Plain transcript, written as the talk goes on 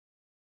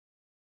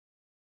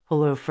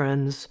Hello,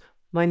 friends.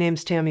 My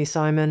name's Tami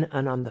Simon,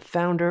 and I'm the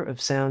founder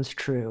of Sounds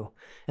True,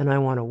 and I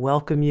want to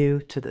welcome you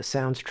to the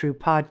Sounds True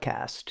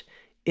podcast,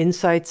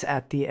 Insights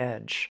at the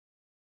Edge.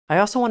 I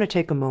also want to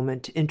take a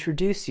moment to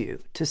introduce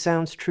you to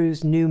Sounds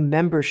True's new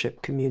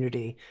membership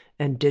community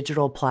and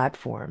digital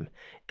platform.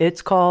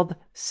 It's called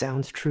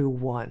Sounds True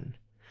One.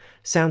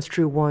 Sounds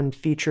True One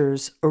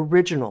features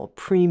original,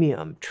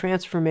 premium,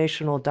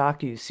 transformational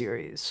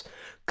docuseries,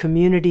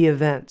 community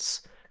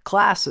events,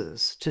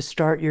 classes to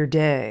start your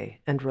day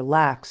and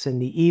relax in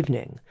the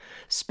evening,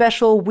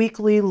 special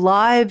weekly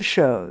live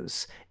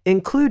shows,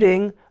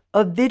 including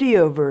a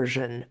video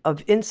version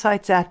of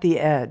Insights at the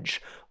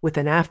Edge with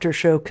an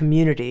after-show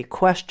community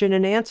question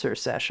and answer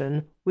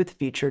session with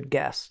featured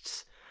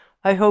guests.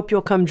 I hope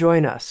you'll come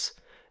join us,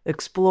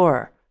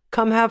 explore,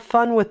 come have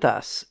fun with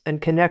us,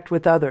 and connect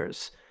with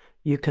others.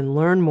 You can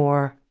learn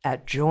more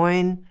at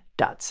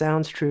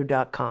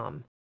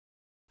join.soundstrue.com.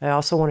 I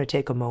also want to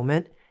take a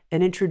moment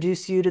and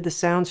introduce you to the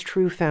Sounds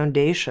True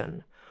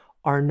Foundation,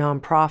 our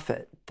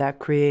nonprofit that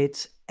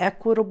creates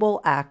equitable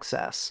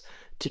access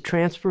to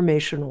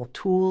transformational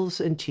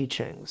tools and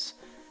teachings.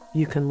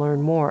 You can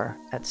learn more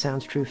at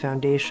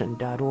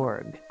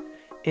soundstruefoundation.org.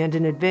 And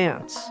in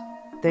advance,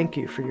 thank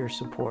you for your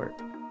support.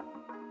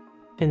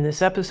 In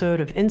this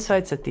episode of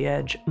Insights at the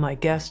Edge, my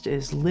guest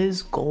is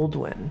Liz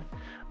Goldwyn.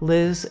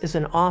 Liz is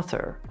an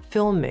author,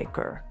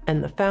 filmmaker,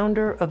 and the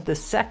founder of The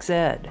Sex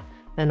Ed,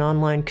 an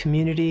online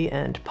community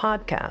and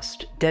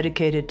podcast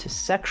dedicated to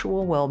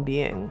sexual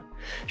well-being.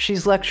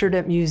 She's lectured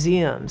at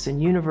museums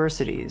and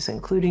universities,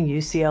 including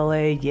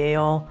UCLA,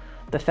 Yale,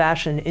 the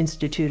Fashion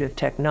Institute of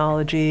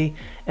Technology,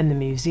 and the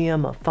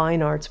Museum of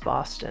Fine Arts,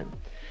 Boston.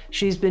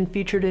 She's been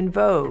featured in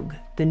Vogue,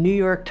 the New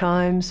York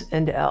Times,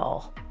 and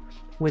Elle.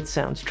 With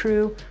Sounds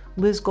True,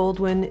 Liz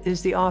Goldwyn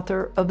is the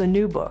author of a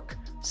new book,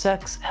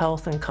 Sex,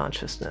 Health, and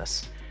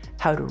Consciousness: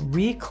 How to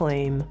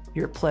Reclaim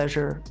Your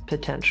Pleasure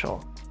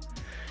Potential.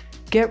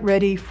 Get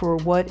ready for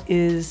what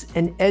is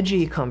an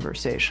edgy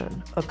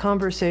conversation, a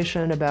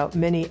conversation about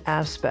many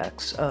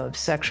aspects of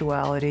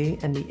sexuality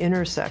and the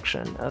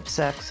intersection of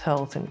sex,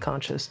 health, and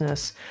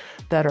consciousness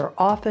that are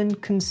often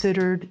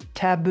considered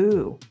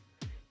taboo.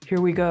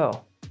 Here we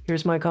go.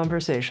 Here's my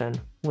conversation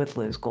with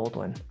Liz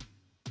Goldwyn.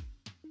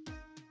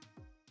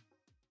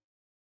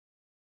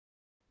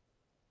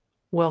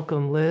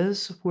 Welcome,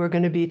 Liz. We're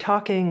going to be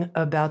talking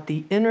about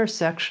the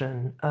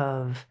intersection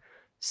of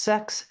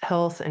sex,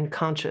 health, and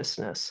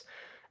consciousness.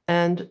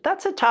 And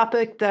that's a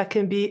topic that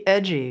can be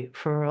edgy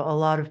for a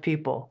lot of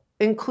people,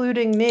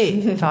 including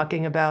me,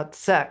 talking about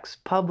sex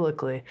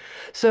publicly.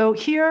 So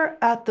here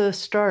at the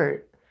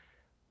start,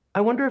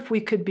 I wonder if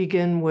we could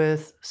begin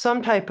with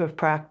some type of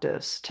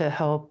practice to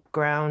help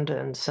ground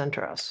and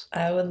center us.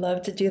 I would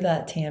love to do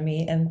that,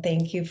 Tami, and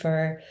thank you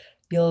for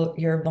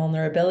your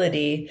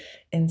vulnerability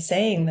in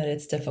saying that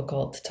it's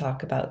difficult to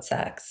talk about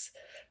sex,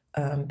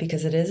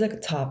 because it is a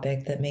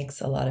topic that makes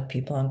a lot of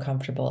people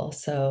uncomfortable.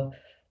 So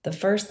the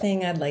first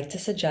thing I'd like to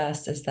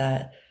suggest is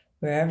that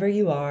wherever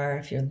you are,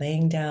 if you're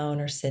laying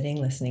down or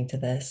sitting listening to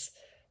this,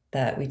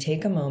 that we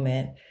take a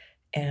moment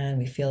and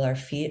we feel our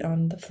feet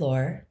on the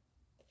floor,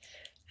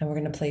 and we're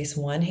going to place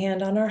one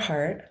hand on our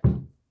heart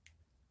and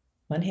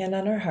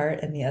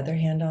the other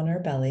hand on our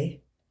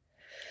belly.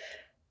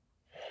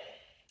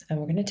 And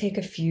we're going to take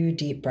a few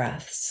deep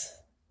breaths.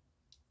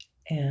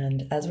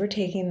 And as we're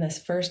taking this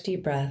first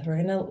deep breath,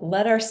 we're going to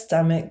let our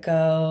stomach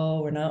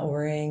go. We're not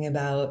worrying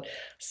about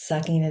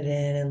sucking it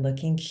in and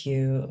looking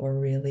cute. We're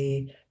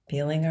really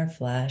feeling our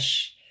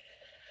flesh,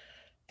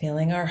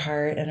 feeling our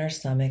heart and our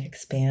stomach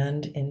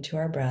expand into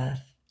our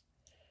breath.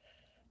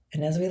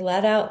 And as we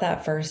let out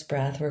that first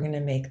breath, we're going to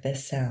make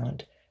this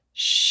sound.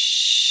 Shh.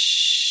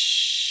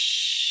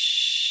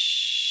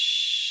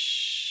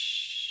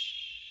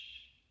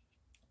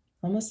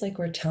 Almost like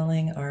we're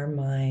telling our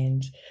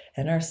mind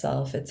and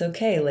ourself it's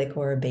okay, like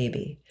we're a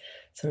baby.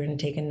 So we're going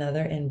to take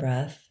another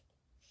in-breath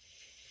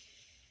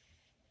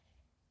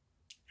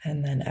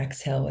and then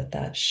exhale with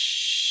that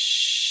shh.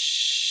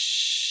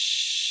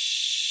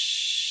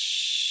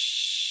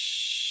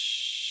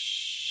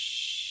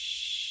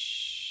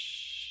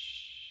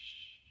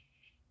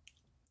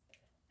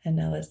 And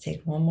now let's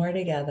take one more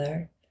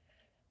together.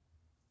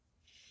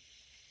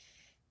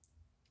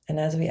 And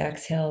as we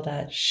exhale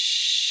that shh,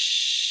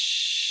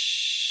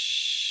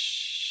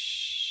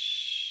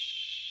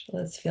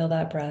 let's feel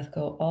that breath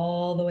go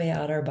all the way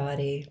out our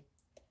body,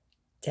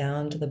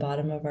 down to the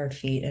bottom of our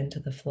feet into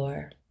the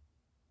floor.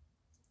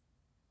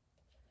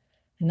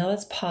 And now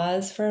let's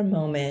pause for a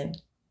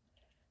moment,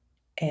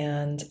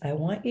 and I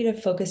want you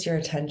to focus your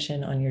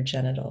attention on your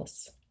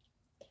genitals.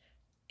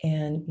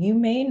 And you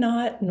may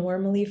not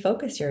normally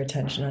focus your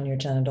attention on your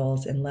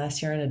genitals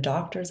unless you're in a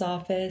doctor's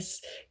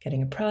office,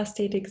 getting a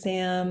prostate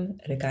exam,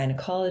 at a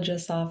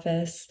gynecologist's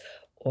office,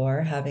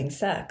 or having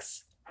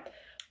sex.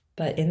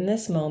 But in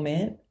this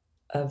moment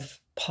of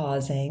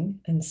pausing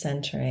and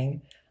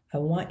centering, I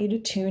want you to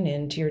tune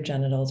into your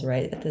genitals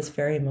right at this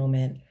very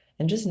moment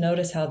and just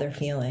notice how they're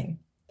feeling.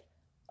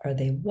 Are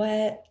they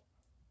wet,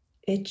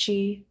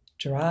 itchy,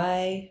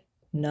 dry,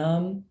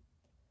 numb?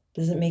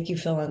 Does it make you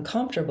feel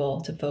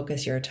uncomfortable to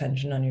focus your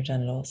attention on your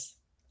genitals?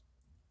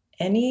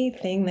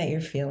 Anything that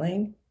you're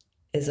feeling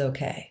is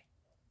okay.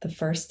 The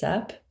first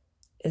step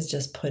is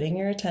just putting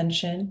your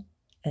attention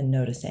and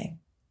noticing.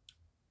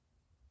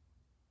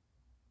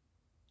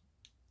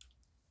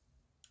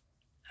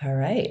 All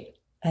right.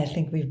 I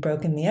think we've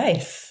broken the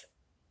ice.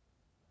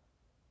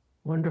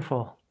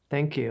 Wonderful.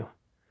 Thank you.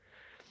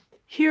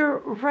 Here,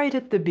 right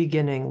at the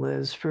beginning,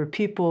 Liz, for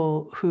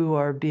people who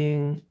are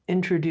being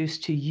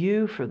introduced to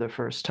you for the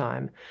first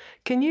time,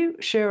 can you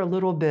share a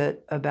little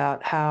bit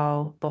about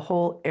how the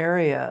whole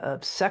area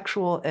of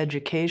sexual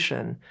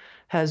education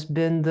has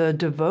been the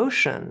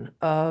devotion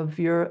of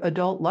your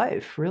adult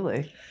life,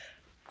 really?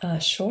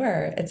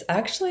 Sure. It's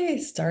actually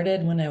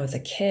started when I was a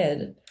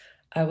kid.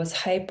 I was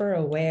hyper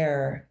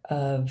aware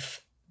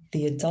of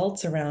the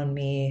adults around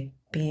me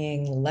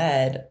being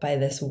led by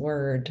this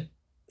word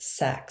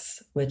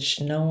sex,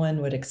 which no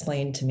one would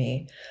explain to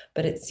me.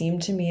 But it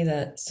seemed to me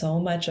that so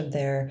much of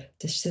their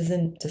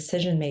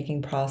decision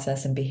making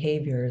process and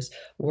behaviors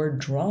were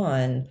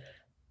drawn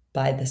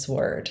by this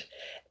word,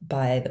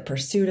 by the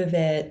pursuit of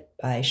it,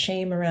 by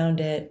shame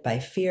around it, by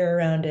fear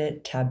around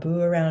it,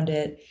 taboo around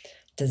it,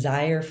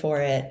 desire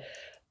for it.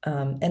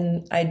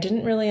 And I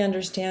didn't really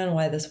understand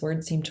why this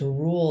word seemed to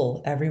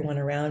rule everyone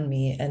around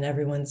me, and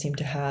everyone seemed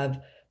to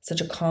have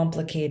such a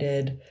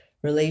complicated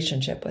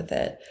relationship with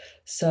it.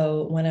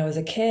 So when I was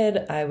a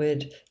kid, I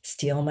would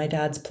steal my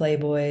dad's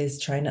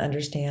Playboys, trying to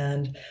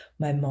understand.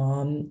 My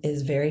mom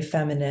is very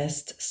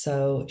feminist,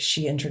 so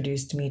she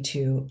introduced me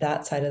to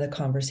that side of the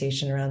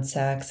conversation around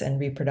sex and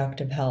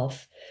reproductive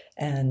health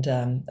and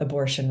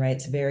abortion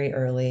rights very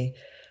early.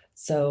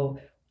 So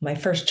my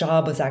first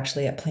job was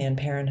actually at Planned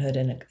Parenthood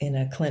in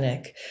a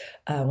clinic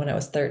when I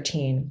was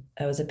 13.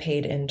 I was a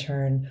paid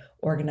intern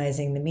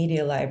organizing the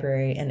media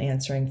library and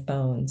answering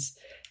phones.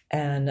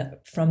 And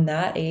from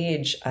that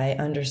age, I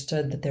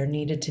understood that there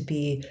needed to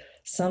be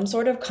some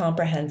sort of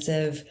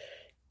comprehensive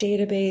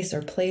database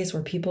or place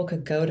where people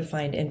could go to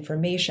find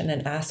information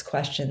and ask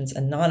questions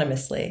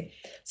anonymously.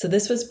 So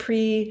this was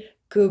pre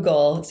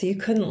Google, so you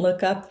couldn't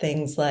look up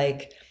things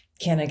like,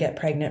 can I get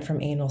pregnant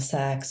from anal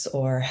sex,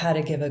 or how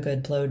to give a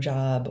good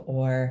blowjob,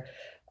 or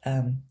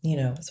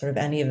sort of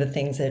any of the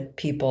things that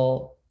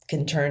people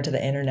can turn to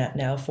the internet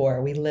now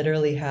for. We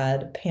literally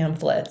had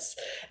pamphlets,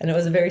 and it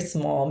was a very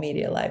small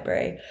media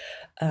library.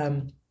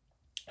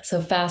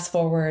 So fast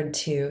forward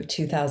to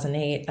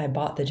 2008, I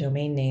bought the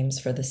domain names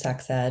for the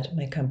sex ed,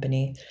 my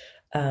company.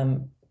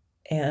 And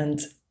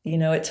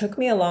it took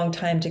me a long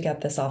time to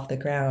get this off the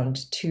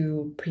ground.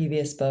 Two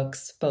previous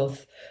books,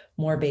 both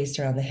more based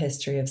around the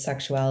history of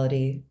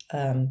sexuality.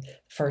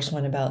 First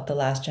one about the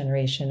last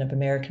generation of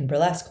American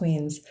burlesque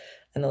queens,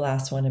 and the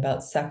last one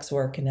about sex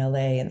work in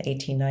LA in the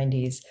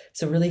 1890s.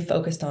 So really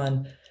focused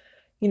on,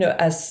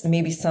 as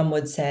maybe some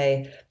would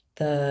say,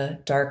 the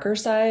darker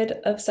side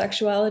of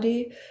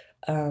sexuality,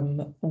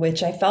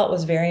 which I felt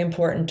was very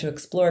important to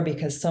explore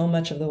because so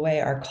much of the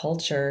way our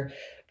culture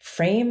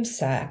frames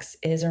sex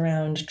is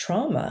around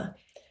trauma.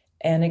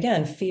 And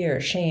again,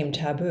 fear, shame,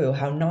 taboo,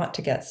 how not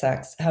to get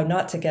sex, how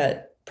not to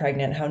get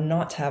pregnant, how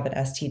not to have an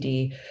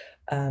STD,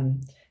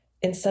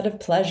 instead of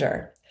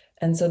pleasure.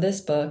 And so this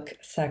book,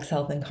 Sex,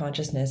 Health, and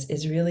Consciousness,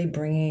 is really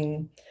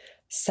bringing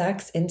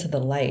sex into the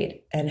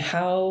light and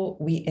how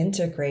we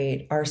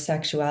integrate our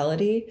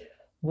sexuality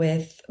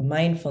with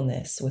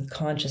mindfulness, with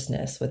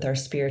consciousness, with our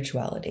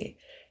spirituality.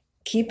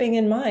 Keeping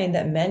in mind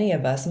that many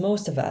of us,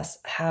 most of us,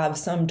 have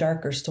some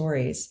darker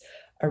stories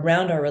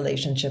around our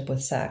relationship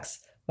with sex,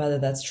 whether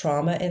that's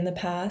trauma in the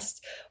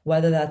past,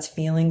 whether that's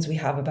feelings we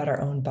have about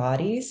our own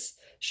bodies,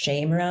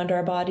 shame around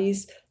our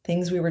bodies,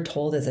 things we were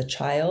told as a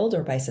child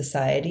or by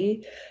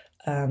society.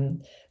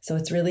 So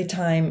it's really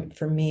time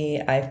for me,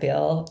 I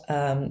feel,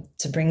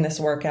 to bring this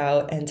work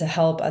out and to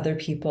help other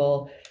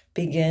people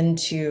begin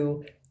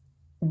to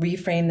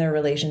reframe their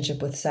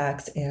relationship with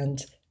sex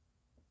and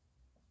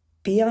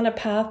be on a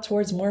path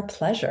towards more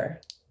pleasure.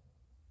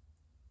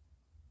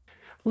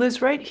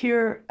 Liz, right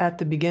here at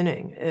the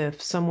beginning,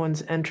 if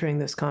someone's entering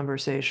this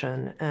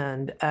conversation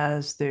and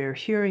as they're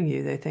hearing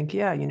you, they think,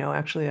 yeah,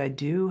 actually, I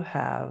do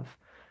have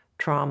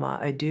trauma.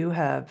 I do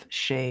have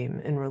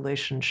shame in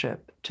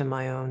relationship to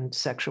my own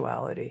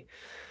sexuality.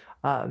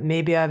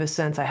 Maybe I have a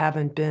sense I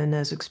haven't been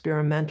as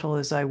experimental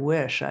as I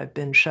wish. I've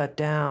been shut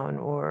down,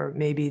 or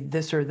maybe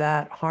this or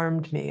that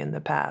harmed me in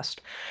the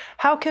past.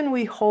 How can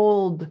we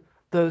hold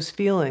those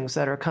feelings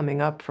that are coming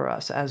up for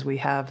us as we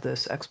have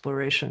this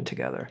exploration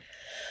together?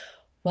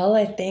 Well,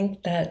 I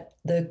think that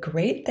the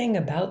great thing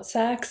about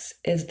sex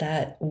is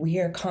that we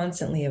are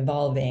constantly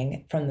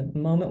evolving from the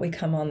moment we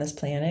come on this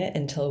planet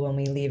until when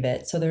we leave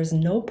it. So there's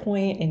no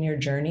point in your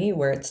journey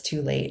where it's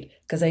too late,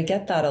 because I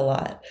get that a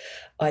lot.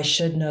 I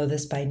should know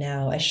this by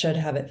now. I should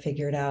have it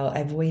figured out.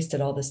 I've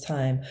wasted all this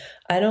time.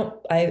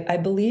 I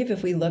believe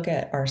if we look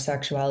at our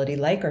sexuality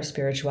like our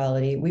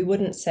spirituality, we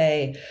wouldn't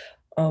say,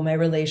 oh, my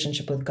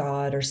relationship with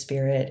God or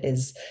spirit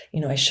is,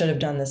 I should have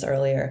done this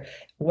earlier.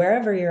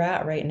 Wherever you're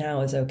at right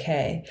now is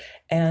okay.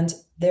 And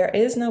there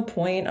is no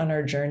point on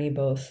our journey,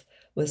 both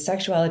with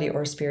sexuality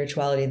or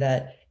spirituality,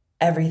 that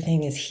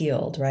everything is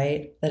healed,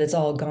 right? That it's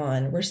all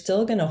gone. We're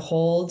still going to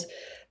hold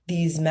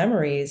these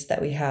memories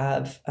that we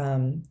have,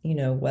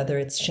 whether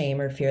it's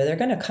shame or fear, they're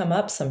going to come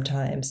up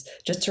sometimes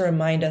just to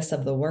remind us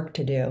of the work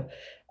to do.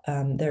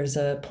 There's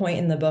a point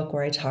in the book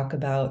where I talk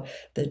about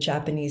the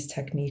Japanese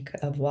technique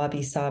of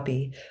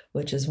wabi-sabi,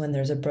 which is when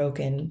there's a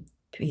broken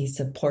piece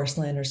of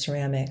porcelain or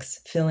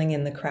ceramics, filling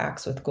in the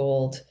cracks with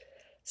gold.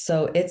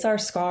 So it's our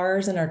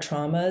scars and our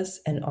traumas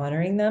and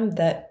honoring them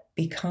that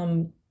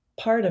become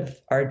part of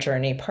our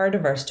journey, part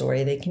of our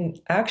story. They can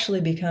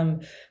actually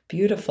become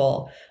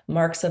beautiful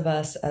marks of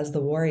us as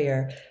the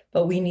warrior,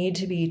 but we need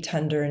to be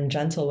tender and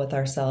gentle with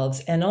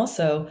ourselves, and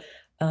also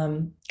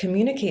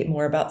communicate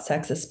more about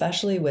sex,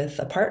 especially with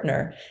a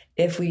partner.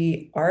 If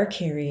we are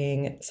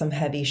carrying some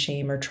heavy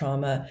shame or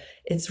trauma,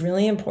 it's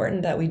really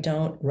important that we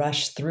don't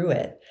rush through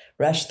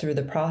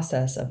the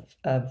process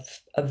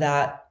of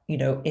that,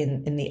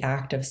 in the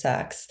act of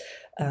sex,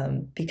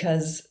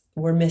 because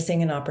we're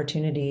missing an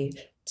opportunity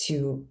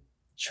to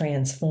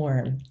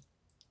transform.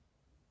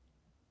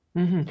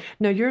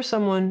 Now, you're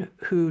someone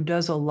who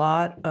does a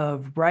lot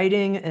of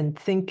writing and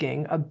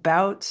thinking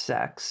about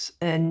sex,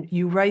 and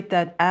you write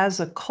that as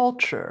a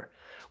culture,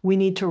 we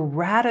need to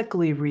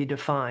radically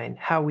redefine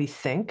how we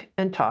think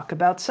and talk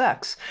about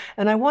sex.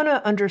 And I want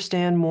to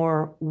understand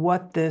more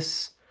what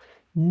this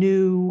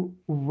new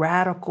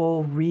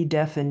radical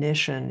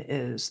redefinition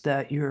is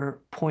that you're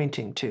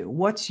pointing to.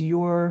 What's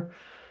your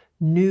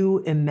new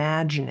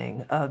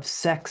imagining of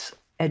sex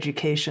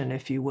education,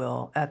 if you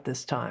will, at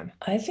this time?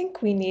 I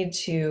think we need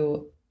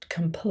to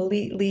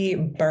completely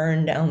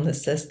burn down the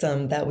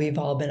system that we've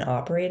all been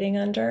operating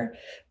under,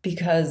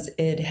 because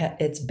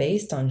it's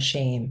based on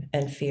shame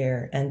and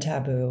fear and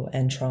taboo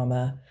and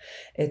trauma.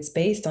 It's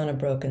based on a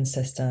broken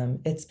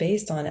system. It's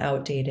based on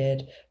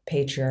outdated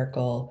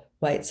patriarchal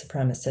white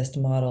supremacist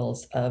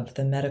models of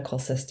the medical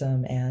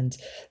system and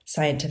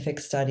scientific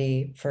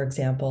study. For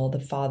example, the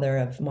father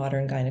of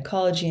modern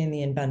gynecology and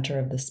the inventor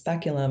of the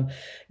speculum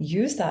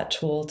used that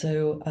tool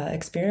to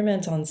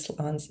experiment on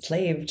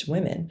enslaved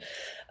women.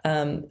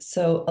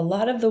 So a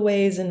lot of the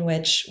ways in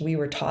which we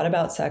were taught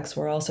about sex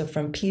were also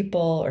from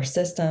people or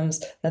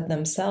systems that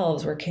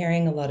themselves were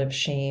carrying a lot of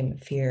shame,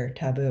 fear,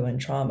 taboo,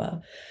 and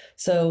trauma.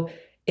 So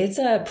it's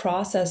a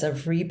process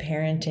of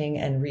reparenting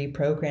and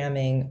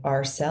reprogramming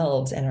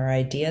ourselves and our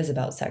ideas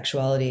about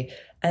sexuality.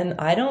 And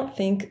I don't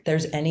think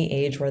there's any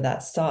age where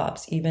that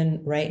stops. Even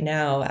right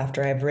now,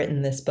 after I've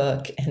written this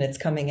book and it's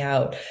coming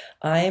out,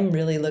 I'm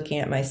really looking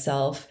at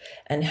myself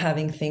and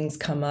having things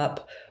come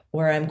up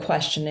where I'm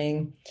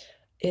questioning,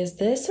 is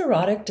this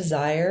erotic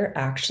desire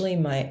actually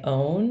my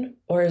own?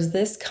 Or is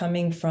this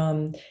coming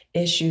from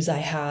issues I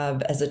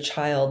have as a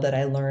child that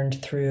I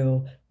learned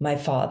through my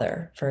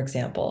father, for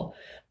example,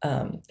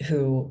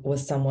 who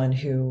was someone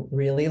who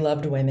really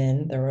loved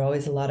women. There were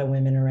always a lot of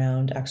women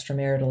around,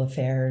 extramarital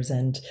affairs,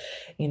 and,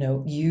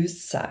 used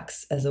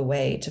sex as a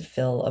way to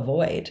fill a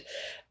void.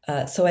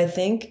 So I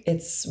think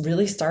it's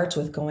really starts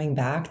with going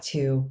back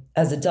to,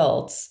 as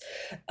adults,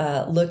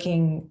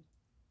 looking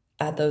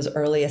at those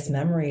earliest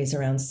memories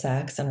around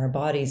sex and our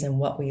bodies and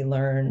what we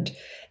learned,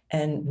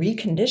 and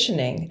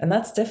reconditioning. And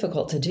that's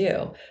difficult to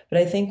do. But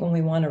I think when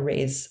we want to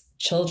raise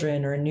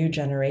children or a new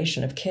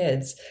generation of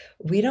kids,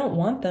 we don't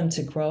want them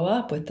to grow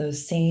up with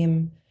those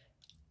same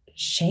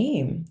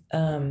shame,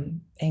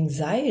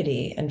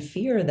 anxiety, and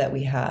fear that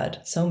we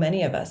had, so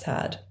many of us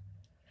had.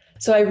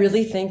 So I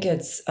really think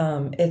it's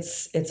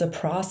a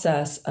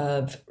process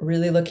of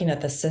really looking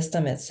at the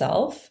system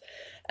itself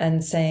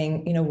and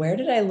saying, where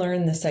did I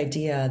learn this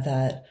idea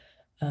that,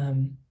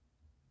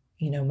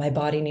 my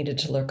body needed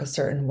to look a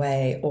certain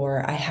way,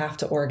 or I have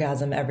to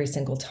orgasm every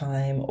single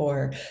time,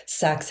 or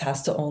sex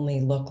has to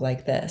only look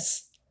like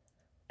this?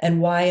 And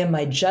why am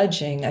I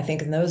judging? I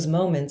think in those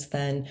moments,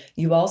 then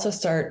you also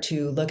start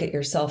to look at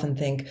yourself and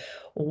think,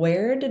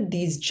 where did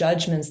these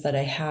judgments that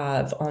I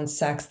have on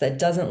sex that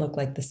doesn't look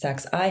like the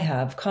sex I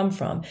have come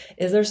from?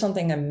 Is there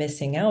something I'm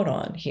missing out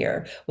on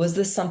here? Was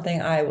this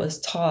something I was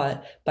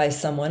taught by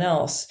someone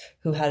else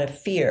who had a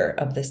fear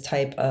of this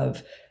type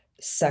of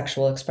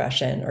sexual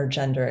expression or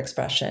gender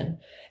expression?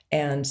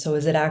 And so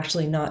is it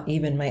actually not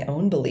even my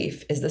own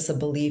belief? Is this a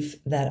belief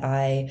that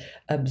I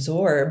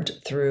absorbed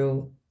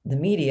through the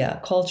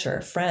media,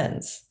 culture,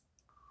 friends?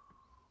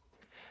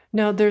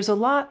 Now, there's a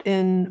lot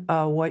in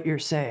what you're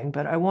saying,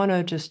 but I want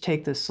to just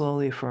take this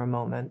slowly for a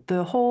moment.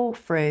 The whole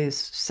phrase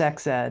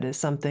sex ed is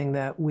something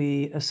that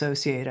we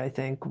associate, I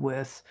think,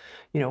 with,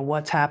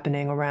 what's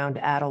happening around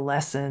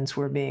adolescence.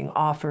 We're being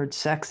offered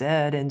sex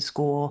ed in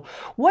school.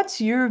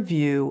 What's your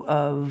view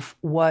of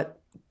what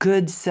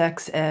good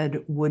sex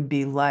ed would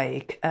be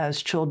like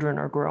as children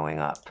are growing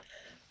up?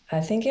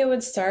 I think it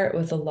would start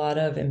with a lot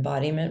of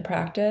embodiment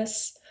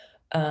practice,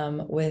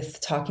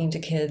 with talking to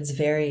kids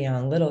very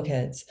young, little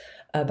kids,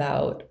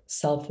 about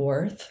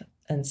self-worth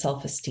and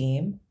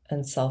self-esteem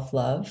and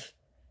self-love,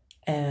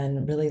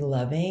 and really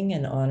loving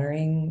and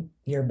honoring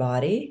your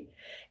body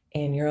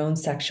and your own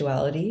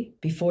sexuality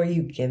before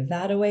you give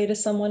that away to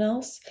someone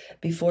else,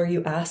 before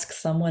you ask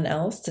someone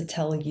else to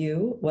tell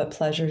you what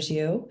pleasures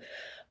you.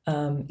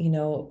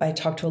 I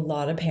talk to a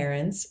lot of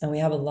parents, and we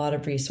have a lot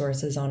of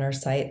resources on our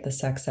site, the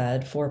Sex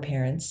Ed for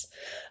parents,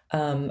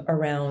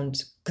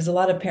 around, because a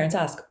lot of parents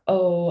ask,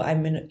 "Oh,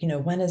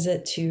 when is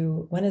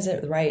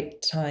it the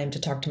right time to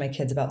talk to my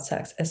kids about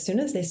sex?" As soon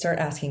as they start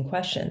asking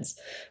questions,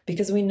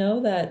 because we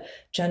know that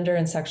gender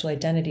and sexual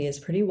identity is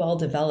pretty well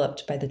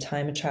developed by the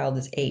time a child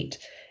is 8.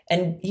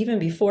 And even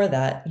before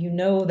that, you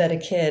know that a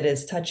kid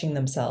is touching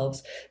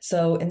themselves.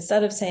 So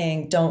instead of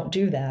saying, "Don't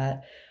do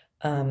that,"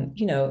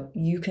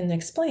 you can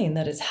explain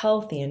that it's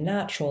healthy and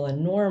natural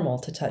and normal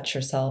to touch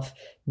yourself.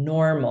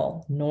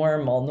 Normal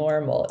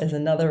is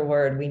another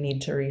word we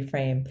need to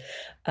reframe.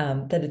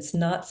 That it's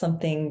not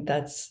something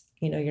that's,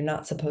 you're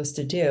not supposed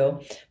to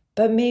do.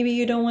 But maybe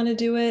you don't want to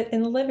do it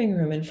in the living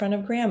room in front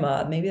of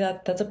grandma. Maybe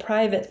that's a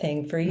private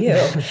thing for you.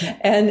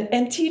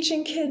 And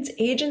teaching kids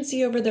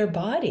agency over their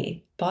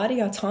body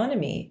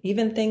autonomy,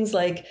 even things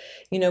like,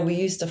 we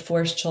used to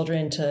force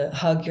children to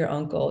hug your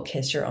uncle,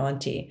 kiss your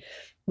auntie.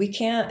 We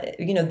can't,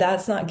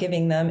 that's not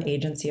giving them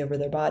agency over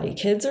their body.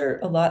 Kids are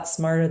a lot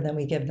smarter than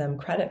we give them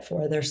credit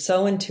for. They're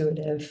so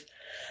intuitive.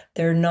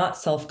 They're not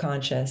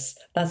self-conscious.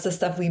 That's the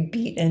stuff we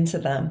beat into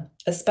them,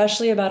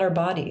 especially about our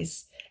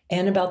bodies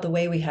and about the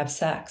way we have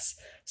sex.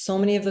 So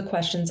many of the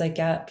questions I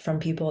get from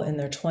people in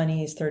their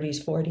 20s,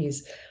 30s, 40s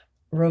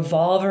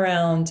revolve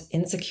around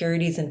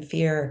insecurities and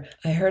fear.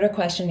 I heard a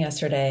question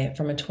yesterday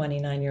from a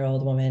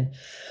 29-year-old woman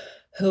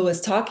who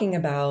was talking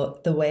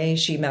about the way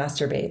she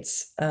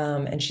masturbates.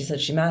 And she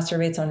said she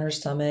masturbates on her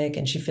stomach,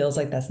 and she feels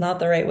like that's not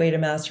the right way to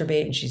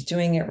masturbate, and she's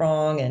doing it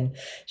wrong, and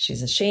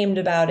she's ashamed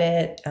about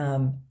it.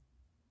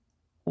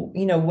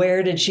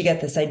 Where did she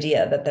get this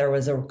idea that there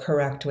was a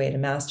correct way to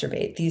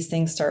masturbate? These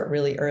things start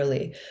really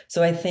early.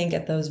 So I think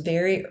at those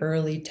very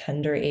early,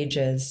 tender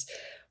ages,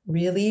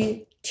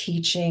 really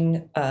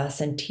teaching us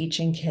and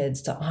teaching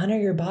kids to honor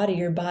your body.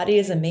 Your body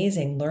is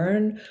amazing.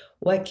 Learn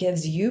what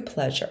gives you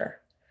pleasure.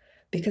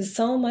 Because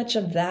so much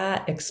of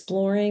that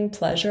exploring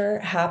pleasure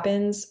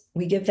happens,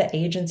 we give the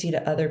agency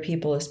to other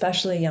people,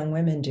 especially young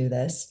women do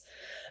this,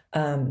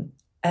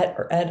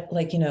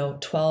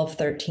 at 12,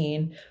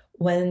 13,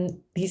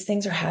 when these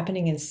things are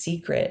happening in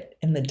secret,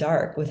 in the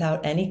dark,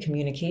 without any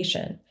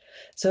communication.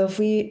 So if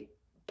we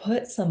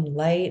put some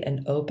light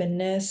and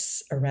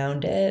openness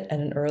around it at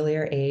an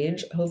earlier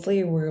age,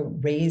 hopefully we're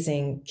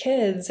raising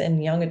kids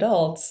and young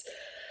adults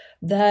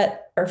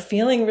that are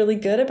feeling really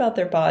good about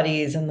their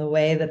bodies and the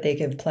way that they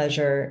give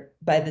pleasure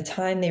by the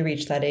time they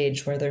reach that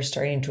age where they're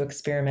starting to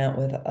experiment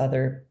with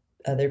other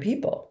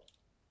people.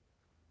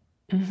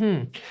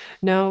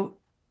 Now,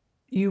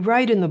 you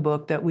write in the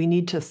book that we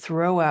need to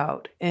throw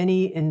out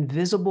any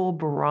invisible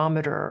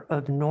barometer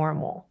of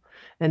normal,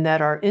 and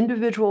that our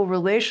individual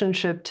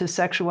relationship to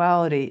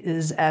sexuality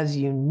is as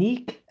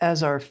unique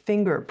as our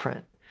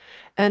fingerprint.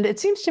 And it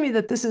seems to me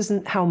that this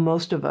isn't how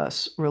most of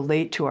us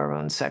relate to our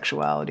own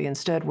sexuality.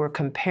 Instead, we're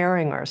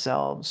comparing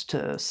ourselves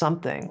to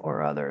something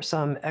or other,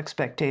 some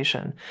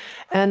expectation.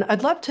 And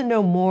I'd love to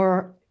know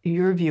more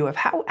your view of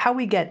how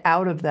we get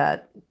out of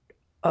that,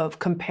 of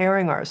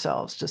comparing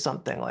ourselves to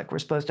something, like we're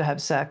supposed to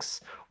have sex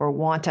or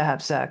want to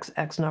have sex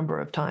X number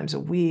of times a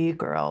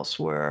week, or else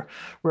we're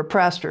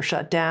repressed or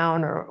shut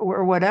down,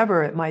 or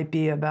whatever it might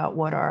be about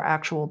what our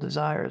actual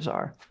desires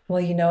are.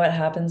 Well, you know what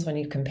happens when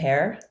you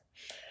compare?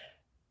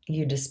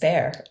 You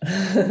despair.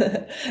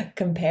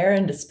 Compare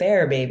and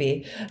despair,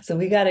 baby. So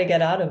we got to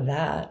get out of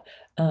that.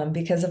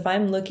 Because if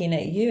I'm looking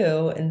at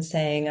you and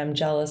saying I'm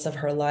jealous of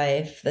her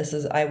life,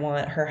 I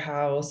want her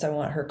house, I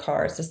want her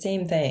car, it's the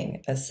same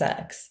thing as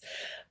sex.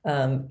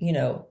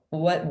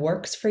 What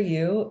works for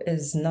you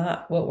is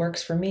not what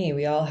works for me.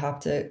 We all have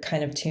to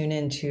kind of tune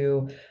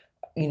into,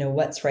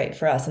 what's right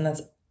for us. And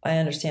that's, I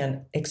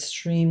understand,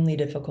 extremely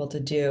difficult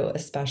to do,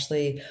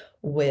 especially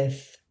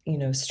with,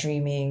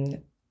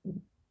 streaming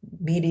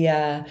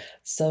media,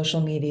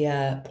 social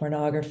media,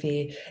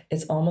 pornography.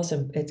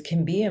 It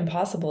can be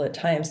impossible at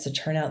times to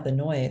turn out the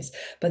noise,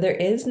 but there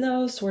is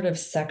no sort of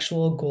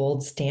sexual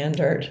gold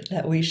standard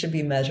that we should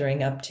be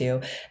measuring up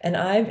to. And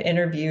I've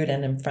interviewed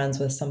and am friends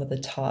with some of the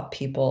top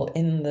people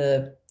in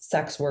the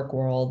sex work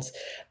world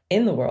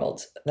in the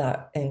world.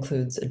 That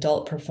includes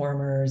adult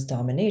performers,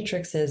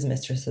 dominatrixes,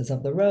 mistresses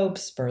of the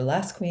ropes,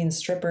 burlesque queens,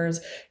 strippers,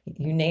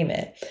 you name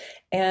it.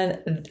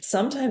 And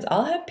sometimes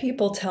I'll have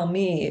people tell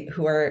me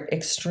who are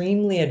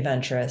extremely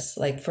adventurous,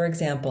 like, for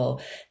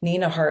example,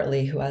 Nina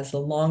Hartley, who has the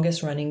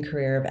longest running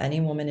career of any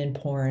woman in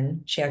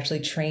porn. She actually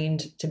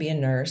trained to be a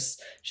nurse.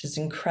 She's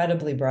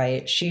incredibly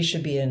bright. She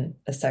should be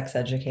a sex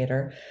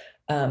educator.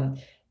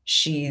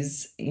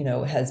 She's,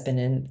 has been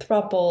in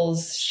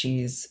thruples.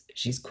 She's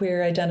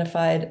queer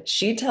identified.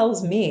 She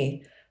tells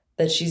me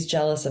that she's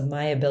jealous of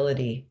my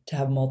ability to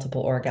have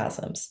multiple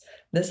orgasms.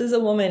 This is a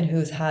woman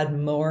who's had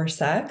more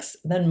sex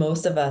than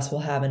most of us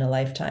will have in a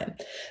lifetime.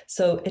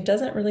 So it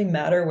doesn't really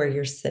matter where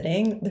you're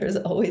sitting. There's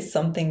always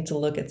something to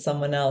look at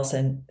someone else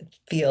and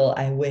feel,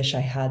 I wish I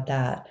had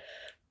that.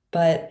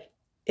 But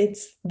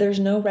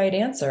there's no right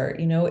answer.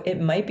 It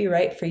might be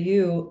right for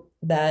you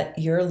that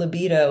your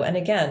libido, and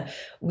again,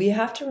 we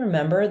have to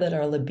remember that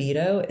our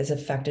libido is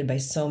affected by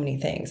so many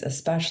things,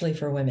 especially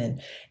for women: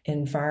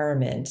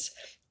 environment,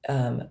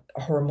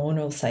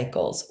 hormonal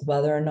cycles,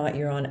 whether or not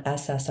you're on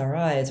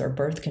SSRIs or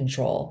birth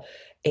control,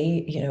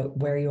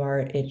 where you are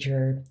at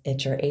your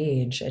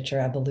age, at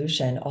your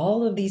evolution.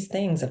 All of these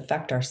things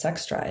affect our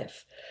sex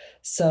drive.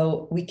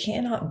 So we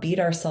cannot beat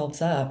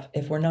ourselves up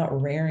if we're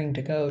not raring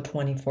to go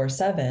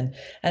 24/7.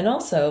 And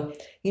also,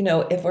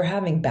 if we're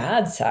having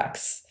bad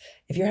sex,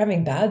 if you're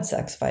having bad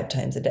sex 5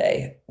 times a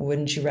day,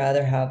 wouldn't you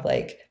rather have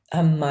like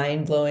a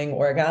mind-blowing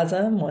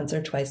orgasm once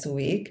or twice a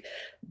week?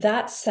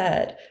 That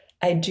said,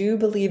 I do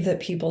believe that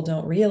people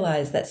don't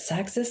realize that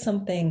sex is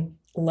something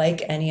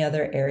like any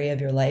other area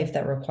of your life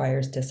that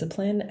requires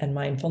discipline and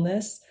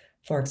mindfulness.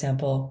 For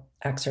example,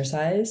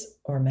 exercise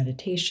or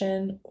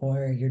meditation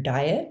or your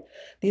diet.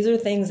 These are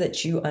things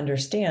that you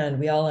understand,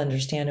 we all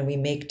understand, and we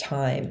make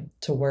time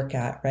to work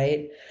at,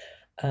 right?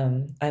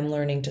 I'm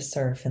learning to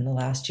surf in the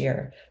last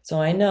year.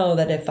 So I know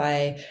that if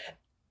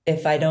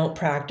I don't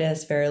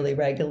practice fairly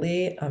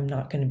regularly, I'm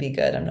not going to be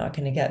good. I'm not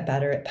going to get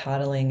better at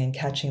paddling and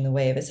catching the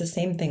wave. It's the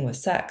same thing with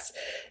sex.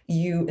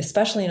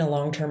 Especially in a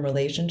long-term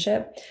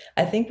relationship,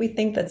 I think we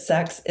think that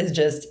sex is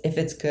just, if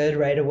it's good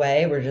right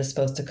away, we're just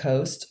supposed to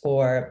coast,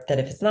 or that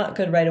if it's not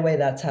good right away,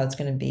 that's how it's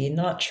going to be.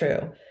 Not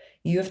true.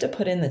 You have to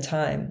put in the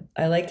time.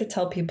 I like to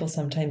tell people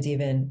sometimes,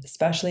 even,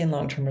 especially in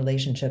long-term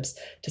relationships,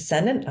 to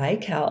send an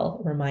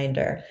iCal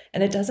reminder.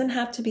 And it doesn't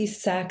have to be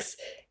sex,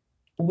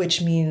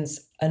 which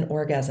means an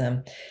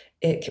orgasm.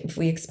 If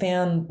we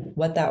expand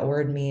what that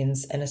word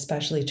means, and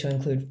especially to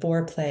include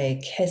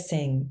foreplay,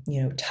 kissing,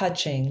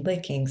 touching,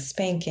 licking,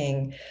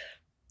 spanking,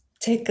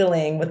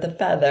 tickling with a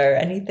feather,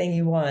 anything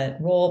you want,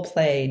 role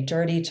play,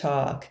 dirty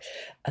talk,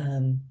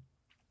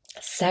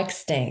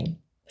 sexting,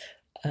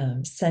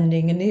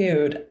 sending a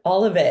nude,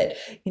 all of it.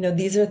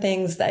 These are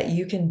things that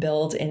you can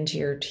build into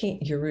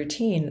your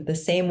routine the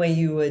same way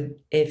you would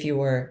if you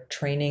were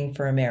training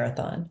for a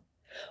marathon,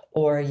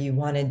 or you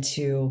wanted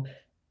to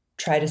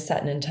try to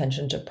set an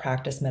intention to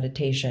practice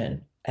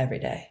meditation every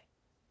day.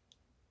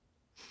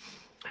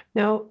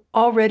 Now,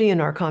 already in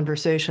our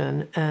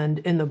conversation and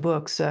in the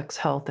book, Sex,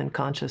 Health, and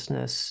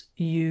Consciousness,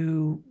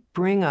 you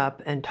bring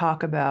up and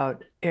talk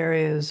about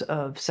areas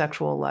of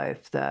sexual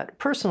life that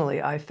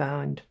personally I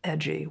found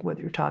edgy,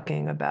 whether you're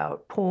talking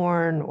about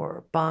porn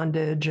or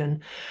bondage. And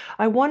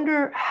I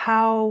wonder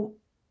how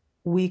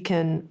we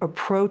can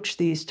approach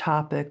these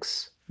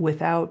topics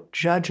without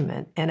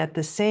judgment. And at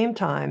the same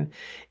time,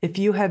 if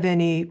you have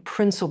any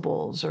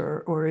principles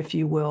or if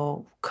you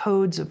will,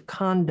 codes of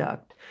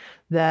conduct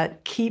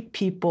that keep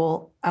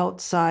people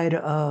outside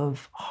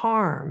of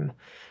harm,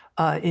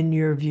 in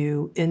your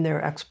view, in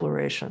their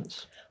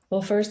explorations.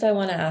 Well, first, I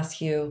want to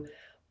ask you,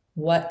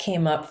 what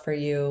came up for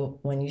you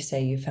when you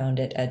say you found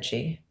it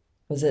edgy?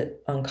 Was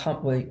it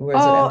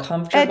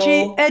uncomfortable?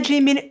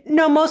 Edgy.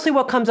 No, mostly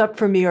what comes up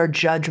for me are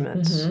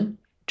judgments.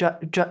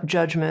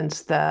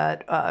 Judgments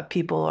that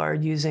people are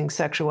using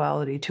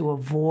sexuality to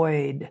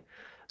avoid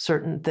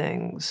certain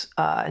things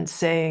and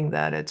saying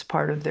that it's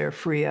part of their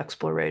free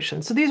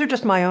exploration. So these are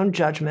just my own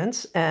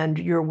judgments, and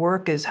your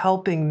work is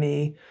helping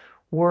me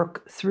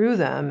work through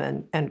them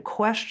and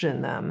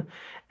question them.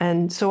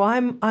 And so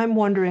I'm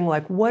wondering,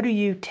 like, what do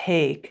you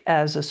take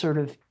as a sort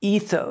of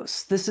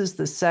ethos? This is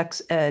the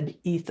sex ed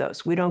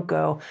ethos. We don't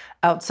go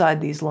outside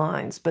these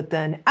lines, but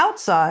then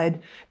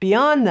outside,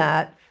 beyond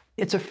that,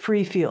 it's a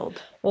free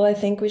field. Well, I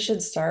think we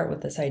should start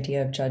with this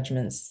idea of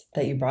judgments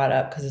that you brought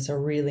up, because it's a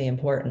really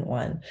important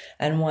one,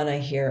 and one I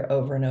hear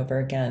over and over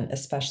again,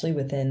 especially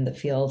within the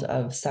field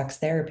of sex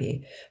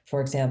therapy.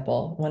 For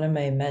example, one of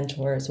my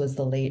mentors was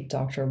the late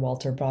Dr.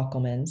 Walter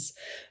Brockelmans,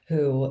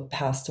 who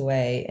passed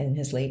away in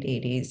his late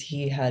 80s.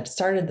 He had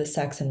started the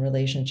sex and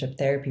relationship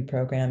therapy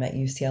program at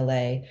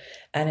UCLA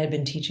and had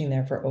been teaching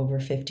there for over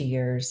 50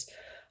 years.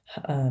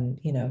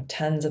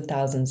 Tens of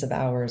thousands of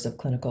hours of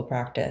clinical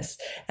practice.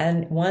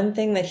 And one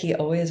thing that he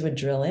always would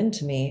drill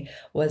into me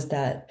was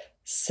that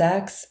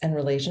sex and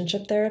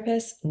relationship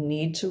therapists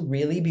need to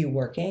really be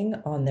working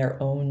on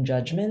their own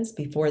judgments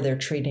before they're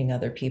treating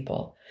other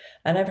people.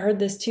 And I've heard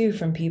this too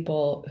from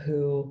people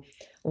who,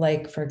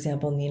 like, for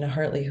example, Nina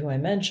Hartley, who I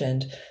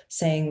mentioned,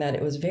 saying that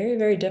it was very,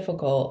 very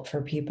difficult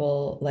for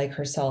people like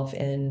herself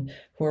who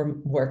are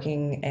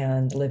working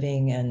and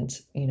living and,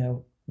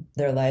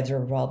 their lives are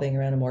revolving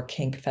around a more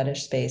kink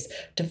fetish space,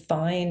 to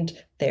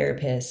find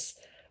therapists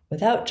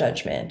without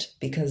judgment,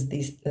 because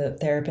the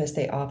therapists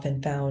they often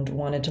found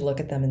wanted to look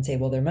at them and say,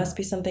 well, there must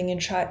be something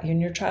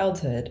in your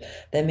childhood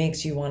that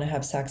makes you want to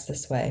have sex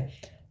this way.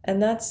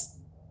 And that's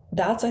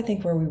I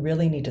think where we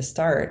really need to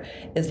start,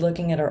 is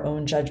looking at our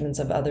own judgments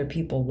of other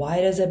people. Why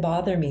does it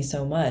bother me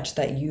so much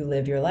that you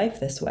live your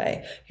life this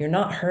way? You're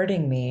not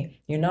hurting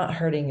me. You're not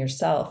hurting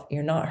yourself.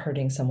 You're not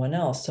hurting someone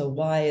else. So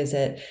why is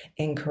it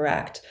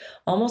incorrect?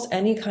 Almost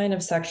any kind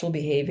of sexual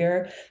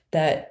behavior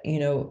that,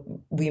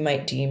 we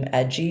might deem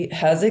edgy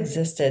has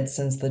existed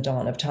since the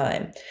dawn of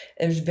time.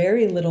 There's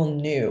very little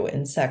new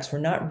in sex. We're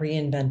not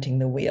reinventing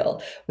the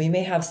wheel. We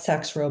may have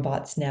sex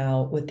robots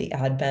now with the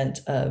advent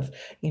of,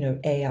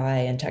 AI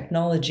and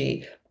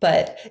technology,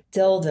 but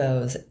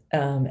dildos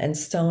and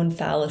stone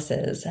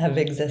phalluses have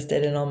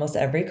existed in almost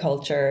every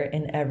culture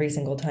in every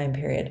single time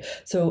period.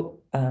 So,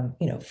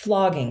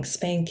 flogging,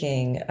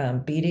 spanking,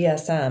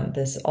 BDSM,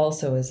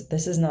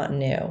 this is not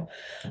new.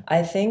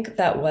 I think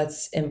that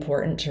what's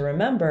important to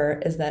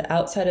remember is that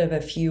outside of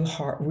a few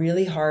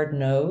really hard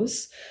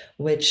no's,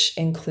 which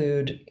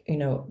include,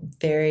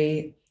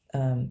 very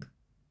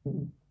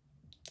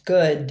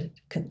good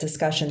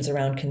discussions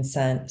around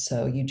consent.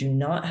 So you do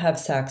not have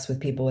sex with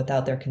people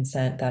without their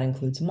consent. That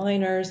includes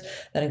minors.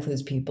 That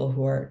includes people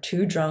who are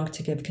too drunk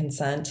to give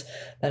consent.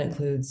 That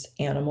includes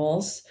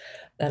animals.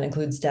 That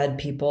includes dead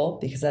people,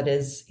 because that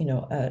is,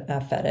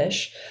 a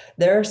fetish.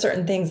 There are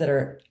certain things that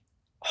are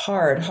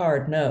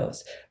hard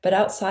no's. But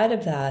outside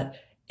of that,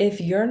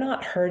 if you're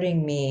not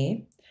hurting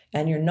me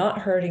and you're not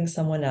hurting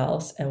someone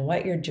else, and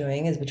what you're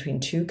doing is between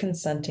two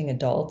consenting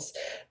adults,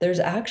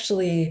 there's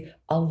actually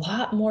a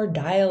lot more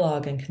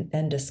dialogue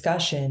and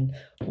discussion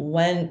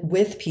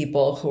with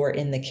people who are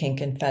in the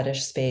kink and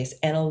fetish space,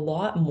 and a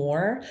lot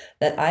more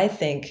that I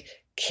think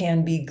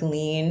can be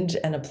gleaned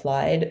and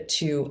applied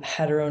to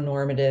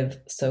heteronormative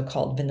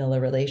so-called vanilla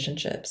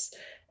relationships.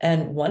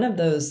 And one of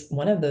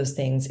those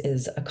things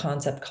is a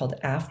concept called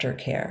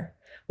aftercare,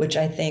 which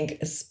I think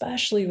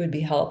especially would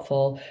be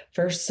helpful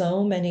for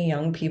so many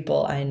young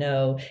people I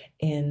know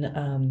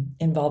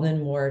involved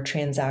in more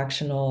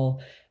transactional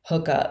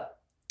hookup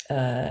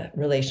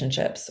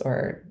relationships,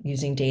 or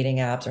using dating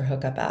apps or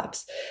hookup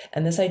apps.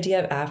 And this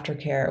idea of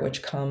aftercare,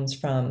 which comes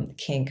from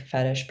kink,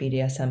 fetish,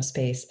 BDSM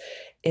space,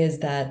 is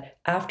that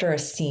after a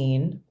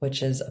scene,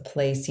 which is a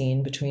play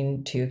scene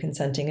between two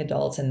consenting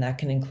adults, and that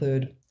can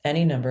include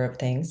any number of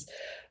things,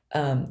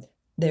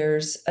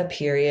 there's a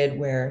period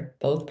where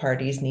both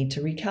parties need to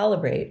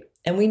recalibrate.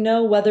 And we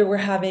know whether we're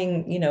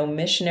having,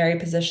 missionary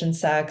position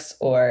sex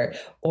or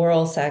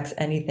oral sex,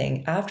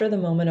 anything, after the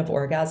moment of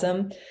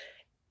orgasm,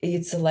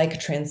 it's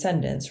like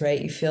transcendence,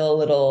 right? You feel a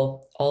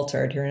little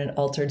altered. You're in an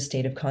altered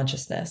state of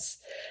consciousness.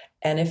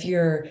 And if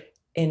you're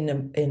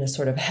in a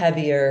sort of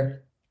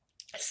heavier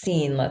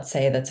scene, let's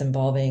say, that's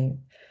involving,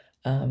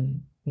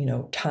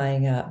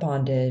 tying up,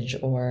 bondage,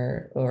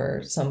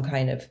 or some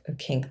kind of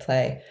kink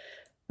play,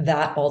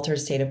 that altered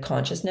state of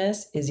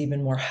consciousness is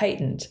even more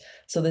heightened.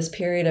 So this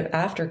period of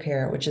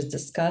aftercare, which is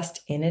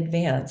discussed in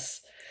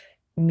advance,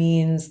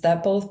 means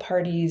that both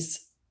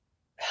parties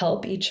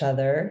help each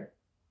other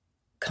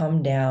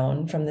come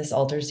down from this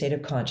altered state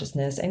of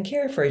consciousness and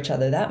care for each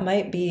other. That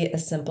might be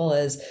as simple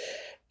as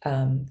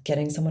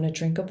getting someone a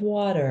drink of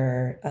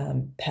water,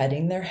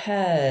 petting their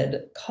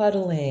head,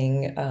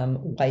 cuddling,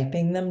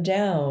 wiping them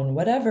down,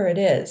 whatever it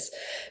is.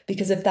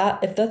 Because if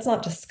that's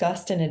not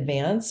discussed in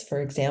advance,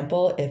 for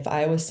example, if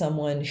I was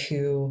someone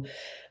who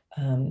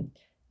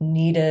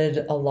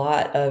needed a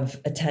lot of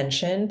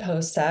attention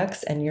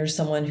post-sex, and you're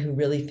someone who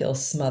really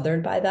feels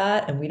smothered by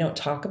that, and we don't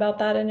talk about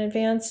that in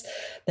advance,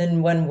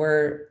 then when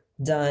we're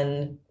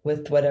done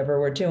with whatever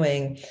we're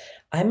doing,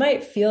 I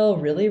might feel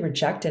really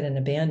rejected and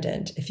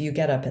abandoned if you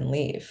get up and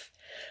leave.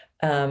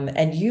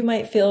 And you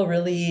might feel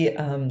really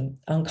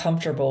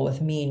uncomfortable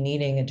with me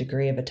needing a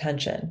degree of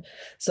attention.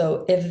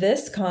 So if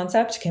this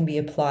concept can be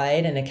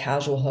applied in a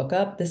casual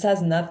hookup, this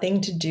has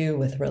nothing to do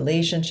with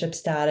relationship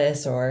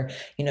status, or,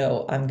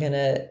 I'm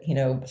gonna,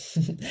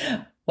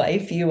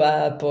 wife you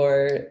up,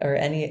 or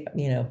any,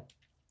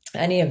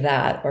 any of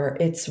that. Or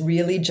it's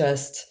really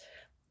just,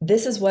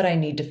 this is what I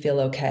need to feel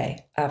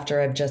okay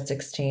after I've just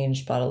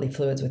exchanged bodily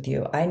fluids with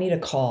you. I need a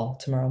call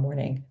tomorrow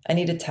morning. I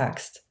need a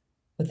text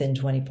within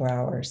 24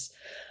 hours.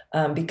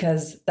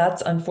 Because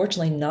that's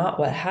unfortunately not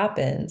what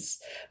happens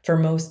for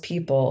most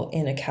people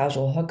in a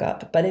casual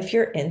hookup. But if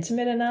you're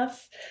intimate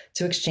enough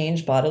to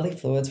exchange bodily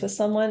fluids with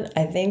someone,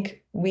 I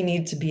think we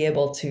need to be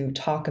able to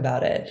talk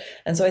about it.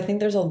 And so I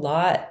think there's a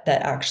lot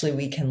that actually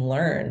we can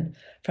learn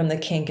from the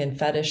kink and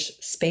fetish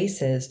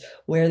spaces,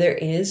 where there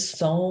is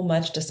so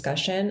much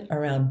discussion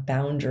around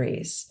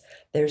boundaries.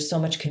 There's so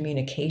much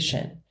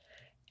communication.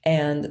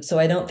 And so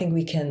I don't think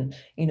we can,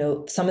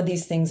 some of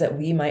these things that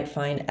we might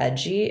find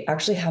edgy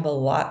actually have a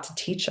lot to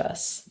teach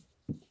us.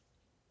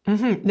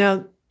 Mm-hmm.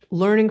 Now,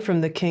 learning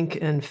from the kink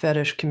and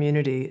fetish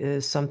community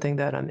is something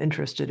that I'm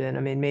interested in.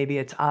 I mean, maybe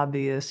it's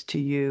obvious to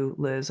you,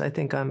 Liz. I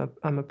think I'm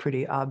a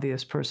pretty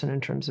obvious person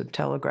in terms of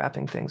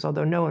telegraphing things,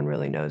 although no one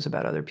really knows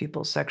about other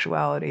people's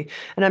sexuality.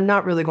 And I'm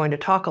not really going to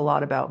talk a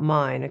lot about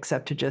mine,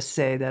 except to just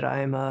say that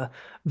I'm a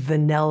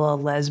vanilla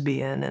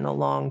lesbian in a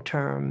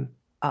long-term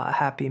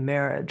happy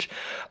marriage.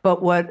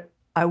 But what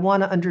I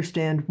want to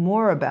understand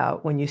more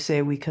about when you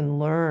say we can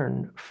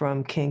learn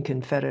from kink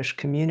and fetish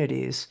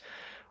communities,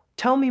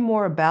 tell me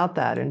more about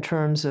that in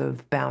terms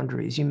of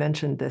boundaries. You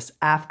mentioned this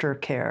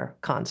aftercare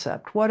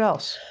concept. What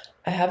else?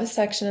 I have a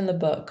section in the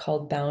book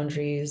called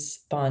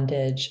Boundaries,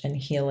 Bondage, and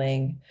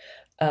Healing.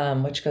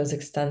 which goes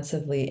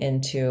extensively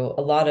into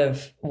a lot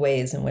of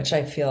ways in which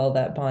I feel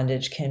that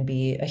bondage can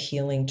be a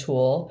healing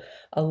tool.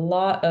 A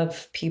lot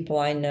of people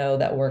I know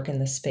that work in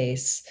the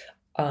space,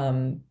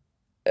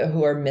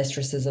 who are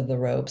mistresses of the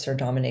ropes or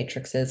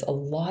dominatrixes, a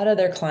lot of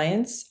their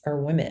clients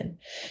are women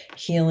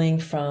healing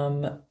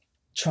from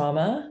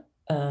trauma,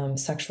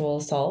 sexual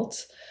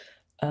assault,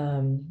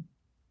 um,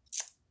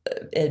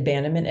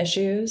 abandonment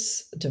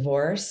issues,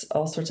 divorce,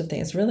 all sorts of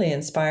things. It's really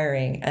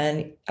inspiring.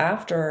 And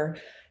after,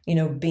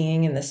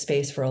 being in this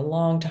space for a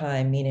long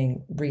time,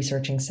 meaning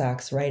researching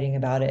sex, writing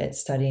about it,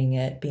 studying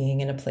it, being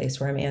in a place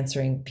where I'm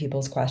answering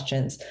people's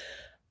questions,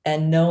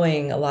 and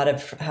having a lot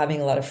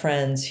of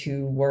friends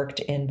who worked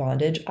in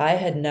bondage, I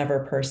had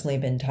never personally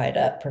been tied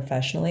up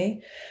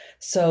professionally.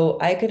 So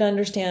I could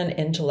understand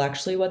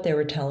intellectually what they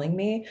were telling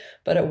me,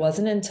 but it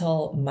wasn't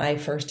until my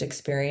first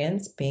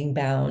experience being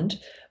bound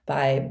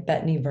by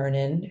Bethany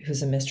Vernon,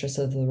 who's a mistress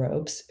of the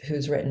ropes,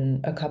 who's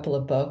written a couple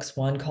of books,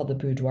 one called The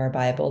Boudoir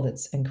Bible,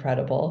 that's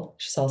incredible.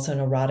 She's also an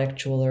erotic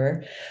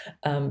jeweler,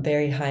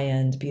 very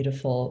high-end,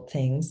 beautiful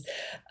things.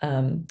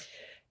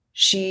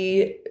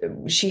 She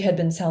had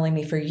been telling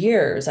me for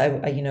years, I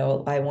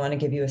want to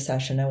give you a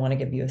session. I want to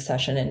give you a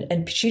session.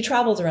 And she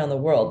travels around the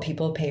world.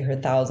 People pay her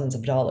thousands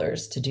of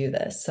dollars to do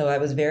this. So I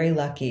was very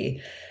lucky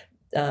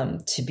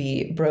to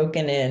be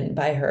broken in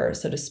by her,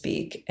 so to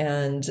speak.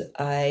 And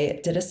I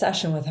did a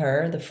session with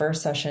her. The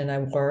first session I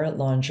wore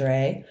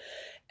lingerie,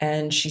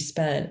 and she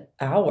spent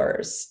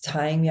hours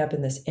tying me up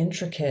in this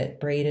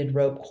intricate braided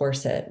rope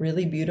corset,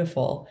 really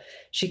beautiful.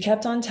 She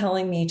kept on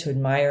telling me to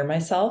admire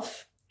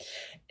myself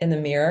in the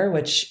mirror,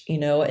 which,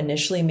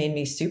 initially made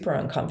me super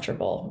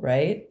uncomfortable,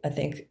 right? I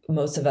think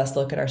most of us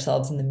look at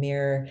ourselves in the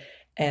mirror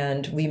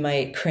and we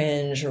might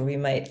cringe, or we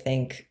might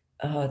think,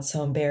 oh, it's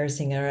so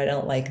embarrassing, or I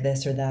don't like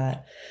this or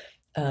that.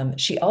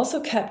 She also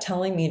kept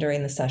telling me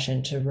during the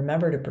session to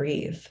remember to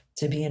breathe,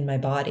 to be in my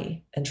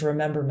body, and to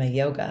remember my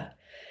yoga.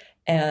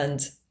 And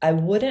I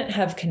wouldn't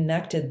have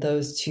connected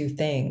those two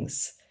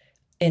things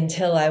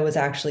until I was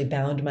actually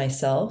bound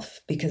myself,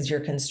 because you're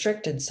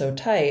constricted so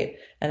tight.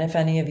 And if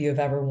any of you have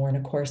ever worn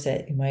a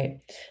corset, you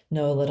might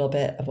know a little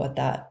bit of what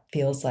that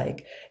feels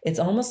like. It's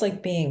almost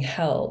like being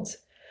held.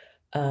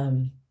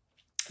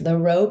 The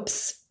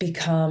ropes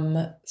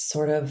become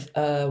sort of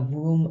a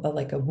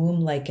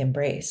womb-like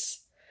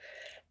embrace.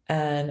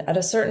 And at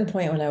a certain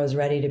point, when I was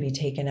ready to be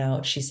taken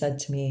out, she said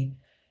to me,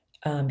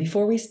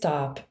 before we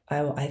stop,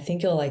 I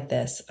think you'll like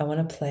this. I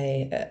want to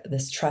play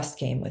this trust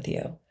game with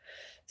you.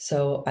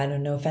 So I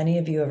don't know if any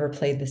of you ever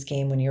played this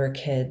game when you were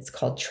kids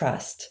called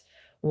Trust,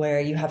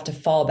 where you have to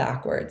fall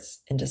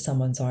backwards into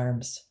someone's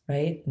arms,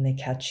 right? And they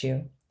catch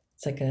you.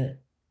 It's like a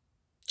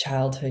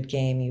childhood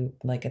game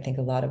I think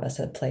a lot of us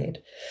have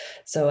played.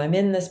 So I'm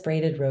in this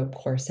braided rope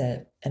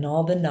corset, and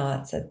all the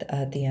knots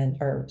at the end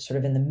are sort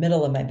of in the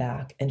middle of my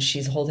back, and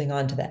she's holding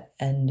on to the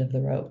end of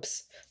the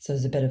ropes. So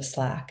there's a bit of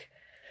slack.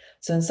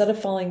 So instead of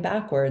falling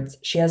backwards,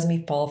 she has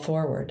me fall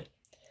forward.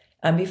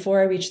 And before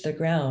I reach the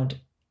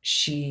ground,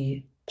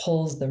 she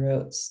pulls the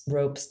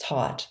ropes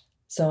taut.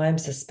 So I'm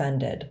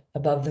suspended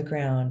above the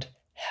ground,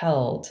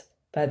 held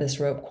by this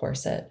rope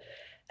corset.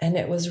 And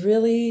it was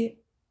really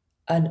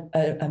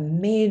a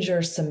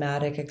major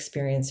somatic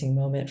experiencing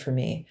moment for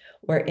me,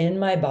 where in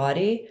my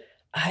body,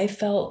 I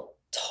felt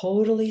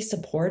totally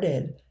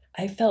supported.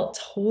 I felt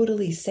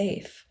totally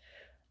safe.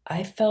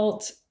 I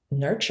felt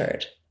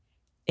nurtured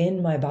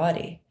in my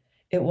body.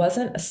 It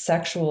wasn't a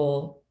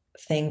sexual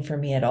thing for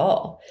me at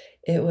all.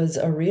 It was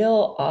a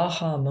real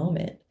aha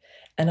moment.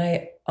 And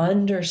I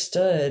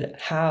understood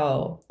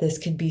how this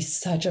could be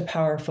such a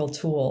powerful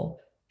tool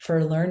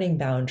for learning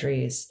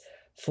boundaries,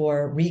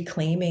 for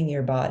reclaiming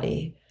your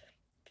body,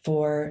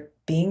 for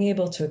being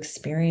able to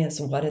experience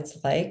what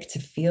it's like to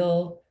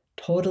feel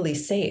totally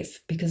safe.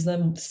 Because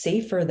the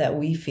safer that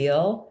we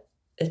feel,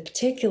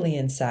 particularly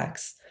in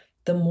sex,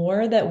 the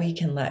more that we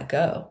can let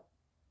go.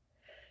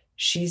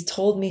 She's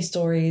told me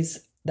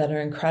stories that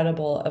are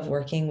incredible of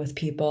working with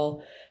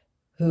people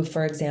who,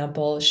 for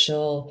example,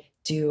 she'll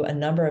do a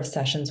number of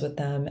sessions with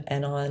them,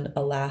 and on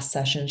a last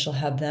session, she'll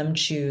have them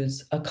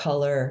choose a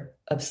color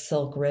of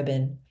silk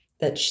ribbon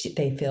that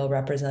they feel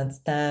represents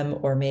them,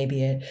 or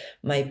maybe it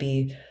might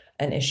be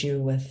an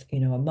issue with, a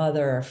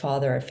mother or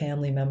father, a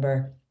family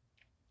member,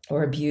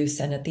 or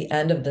abuse. And at the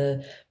end of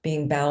the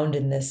being bound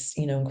in this,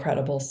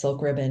 incredible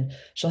silk ribbon,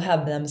 she'll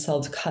have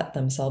themselves cut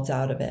themselves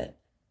out of it,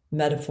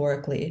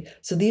 metaphorically.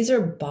 So these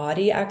are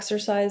body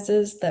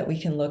exercises that we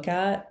can look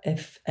at.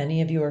 If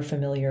any of you are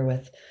familiar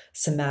with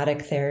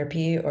somatic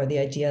therapy, or the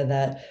idea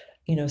that,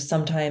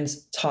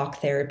 sometimes talk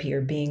therapy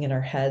or being in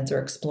our heads or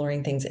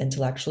exploring things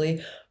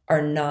intellectually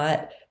are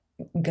not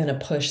going to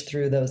push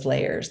through those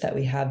layers that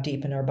we have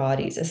deep in our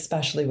bodies,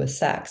 especially with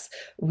sex.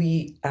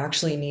 We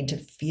actually need to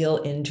feel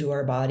into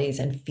our bodies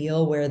and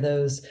feel where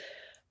those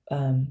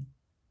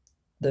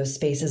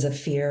spaces of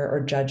fear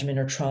or judgment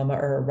or trauma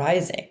are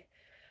arising.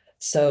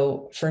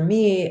 So for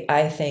me,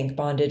 I think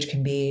bondage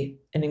can be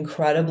an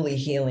incredibly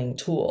healing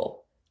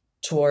tool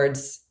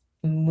towards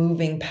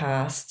moving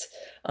past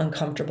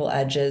uncomfortable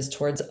edges,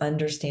 towards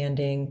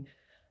understanding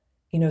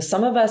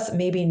Some of us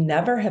maybe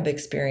never have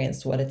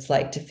experienced what it's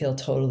like to feel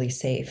totally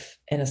safe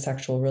in a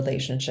sexual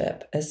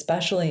relationship,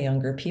 especially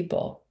younger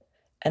people.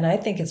 And I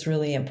think it's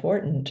really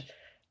important,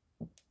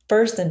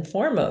 first and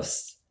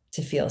foremost,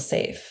 to feel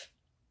safe.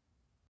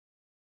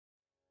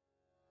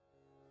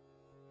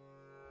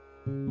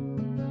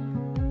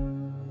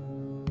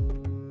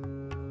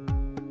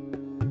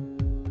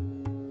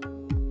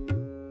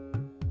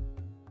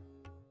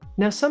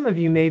 Now, some of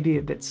you may be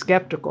a bit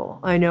skeptical,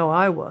 I know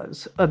I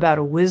was, about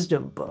a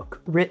wisdom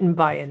book written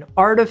by an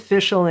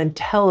artificial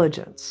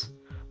intelligence.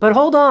 But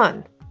hold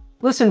on,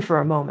 listen for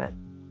a moment.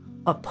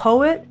 A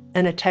poet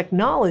and a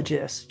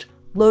technologist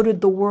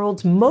loaded the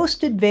world's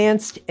most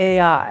advanced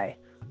AI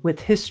with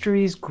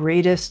history's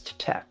greatest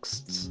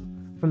texts,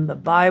 from the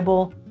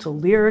Bible to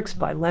lyrics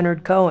by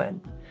Leonard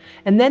Cohen.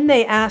 And then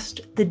they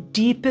asked the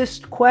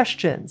deepest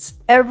questions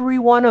every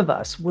one of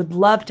us would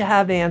love to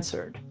have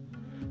answered.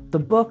 The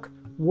book,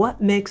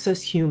 What Makes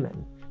Us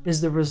Human,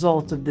 is the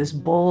result of this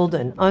bold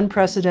and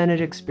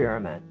unprecedented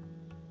experiment.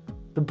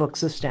 The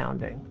book's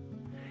astounding.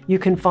 You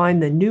can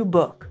find the new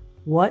book,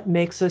 What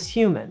Makes Us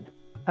Human,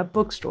 at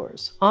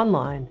bookstores,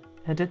 online,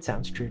 and at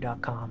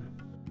SoundsTrue.com.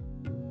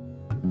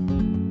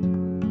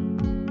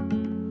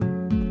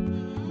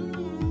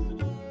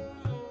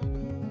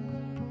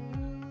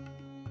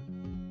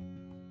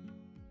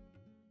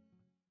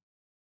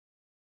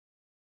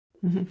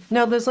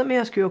 Now, Liz, let me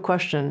ask you a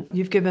question.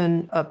 You've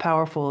given a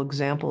powerful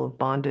example of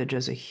bondage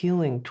as a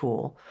healing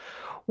tool.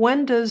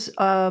 When does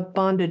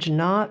bondage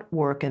not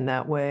work in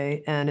that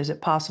way? And is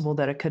it possible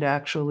that it could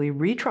actually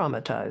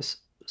re-traumatize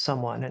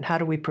someone? And how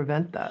do we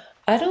prevent that?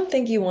 I don't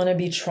think you want to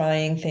be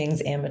trying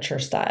things amateur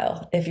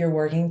style. If you're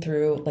working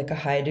through like a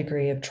high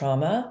degree of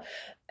trauma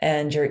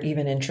and you're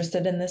even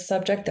interested in this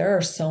subject, there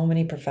are so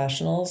many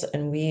professionals,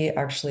 and we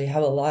actually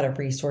have a lot of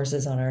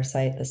resources on our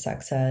site, the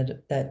Sex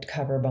Ed, that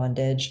cover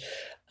bondage.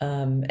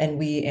 And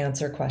we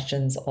answer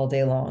questions all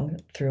day long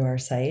through our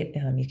site.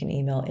 You can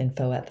email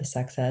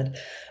info@thesexed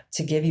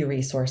to give you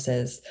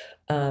resources.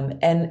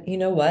 And you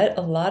know what?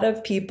 A lot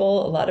of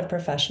people, a lot of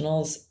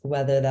professionals,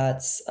 whether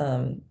that's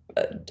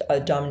a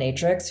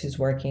dominatrix who's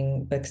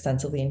working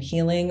extensively in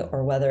healing,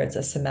 or whether it's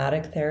a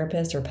somatic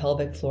therapist or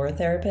pelvic floor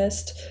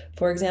therapist,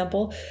 for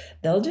example,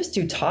 they'll just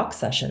do talk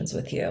sessions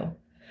with you.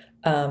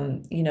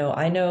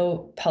 I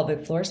know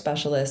pelvic floor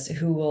specialists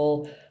who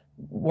will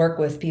work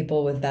with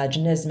people with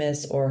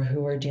vaginismus or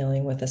who are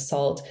dealing with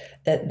assault,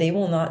 that they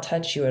will not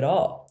touch you at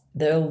all.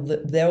 There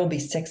will be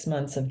 6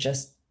 months of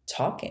just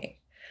talking.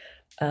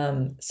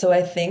 So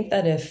I think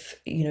that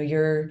if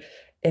you're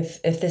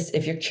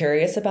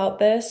curious about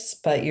this,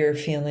 but you're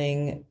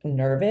feeling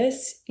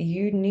nervous,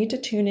 you need to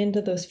tune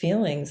into those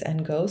feelings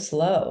and go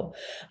slow.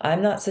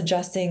 I'm not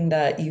suggesting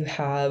that you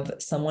have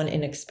someone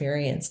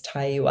inexperienced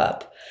tie you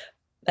up.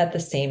 At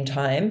the same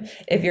time,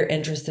 if you're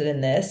interested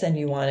in this and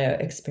you want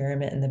to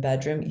experiment in the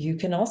bedroom, you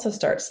can also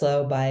start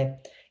slow by,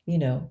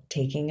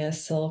 taking a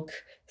silk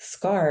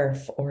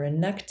scarf or a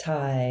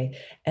necktie.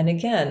 And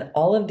again,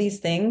 all of these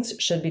things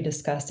should be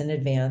discussed in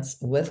advance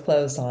with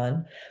clothes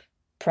on,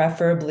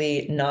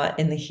 preferably not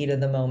in the heat of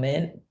the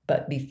moment,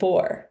 but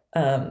before.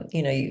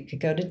 You could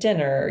go to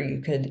dinner, or you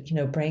could,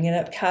 bring it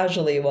up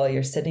casually while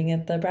you're sitting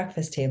at the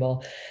breakfast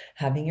table,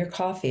 having your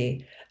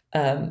coffee.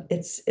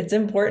 It's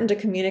important to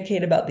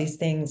communicate about these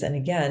things and,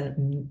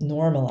 again,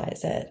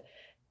 normalize it.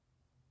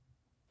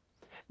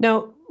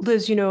 Now,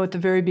 Liz, at the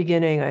very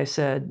beginning, I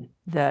said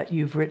that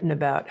you've written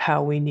about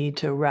how we need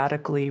to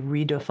radically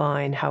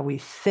redefine how we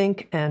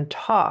think and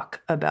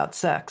talk about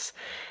sex.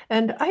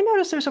 And I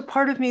notice there's a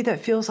part of me that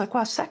feels like,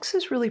 wow, sex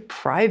is really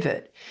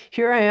private.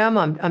 Here I am,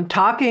 I'm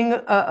talking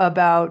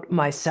about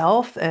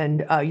myself,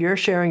 and you're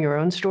sharing your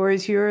own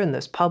stories here in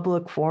this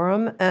public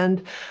forum.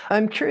 And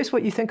I'm curious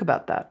what you think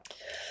about that.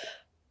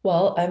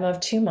 Well, I'm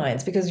of two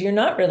minds, because you're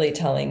not really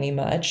telling me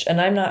much,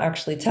 and I'm not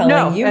actually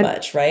telling you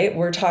much, right?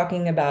 We're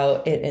talking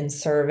about it in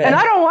service. And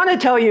I don't want to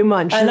tell you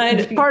much. And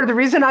it's part of the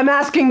reason I'm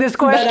asking this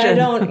question. But I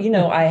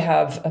don't, I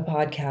have a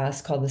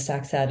podcast called The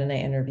Sex Ed, and I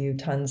interview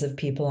tons of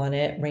people on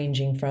it,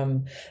 ranging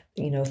from,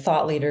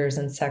 thought leaders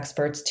and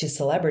sexperts to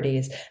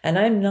celebrities. And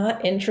I'm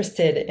not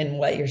interested in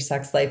what your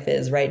sex life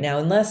is right now,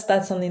 unless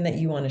that's something that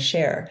you want to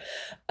share.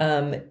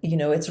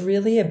 It's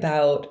really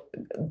about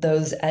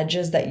those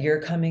edges that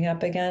you're coming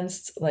up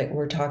against. Like,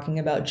 we're talking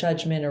about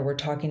judgment, or we're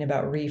talking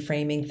about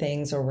reframing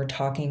things, or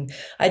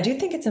I do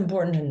think it's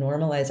important to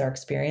normalize our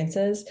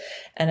experiences.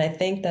 And I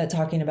think that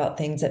talking about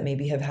things that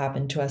maybe have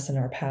happened to us in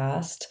our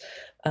past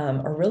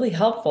are really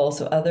helpful,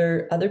 so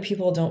other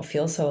people don't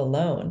feel so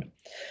alone.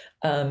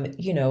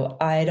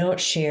 I don't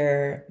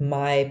share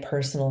my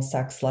personal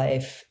sex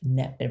life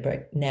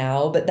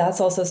now, but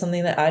that's also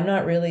something that I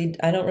don't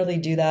really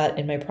do that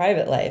in my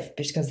private life,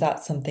 because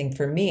that's something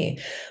for me.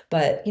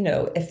 But,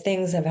 if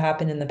things have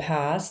happened in the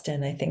past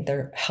and I think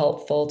they're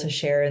helpful to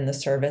share in the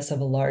service of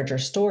a larger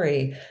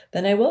story,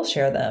 then I will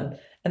share them.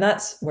 And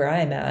that's where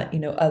I'm at.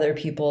 Other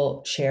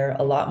people share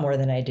a lot more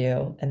than I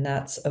do, and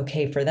that's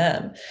okay for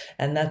them.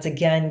 And that's,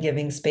 again,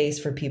 giving space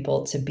for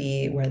people to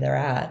be where they're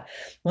at.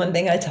 One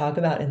thing I talk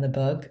about in the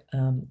book,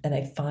 and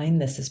I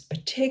find this is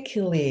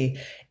particularly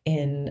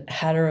in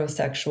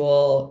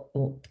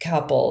heterosexual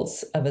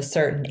couples of a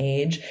certain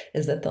age,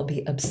 is that they'll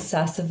be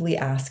obsessively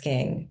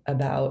asking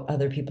about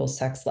other people's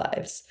sex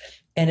lives.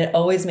 And it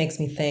always makes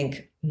me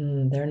think,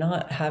 they're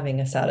not having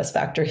a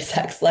satisfactory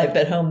sex life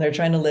at home. They're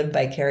trying to live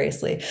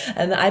vicariously.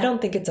 And I don't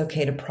think it's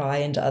okay to pry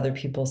into other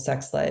people's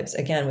sex lives,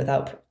 again,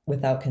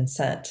 without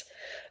consent,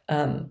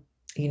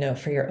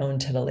 for your own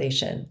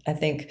titillation. I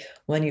think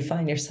when you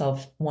find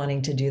yourself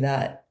wanting to do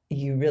that,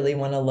 you really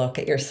want to look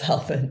at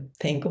yourself and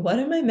think, what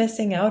am I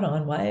missing out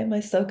on? Why am I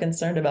so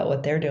concerned about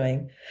what they're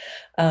doing?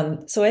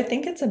 So I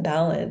think it's a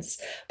balance,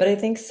 but I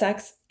think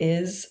sex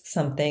is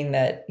something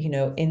that,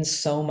 in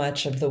so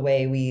much of the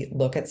way we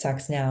look at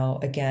sex now,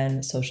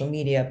 again, social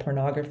media,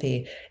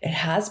 pornography, it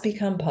has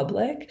become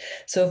public.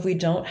 So if we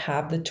don't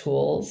have the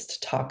tools to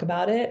talk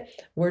about it,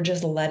 we're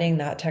just letting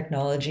that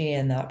technology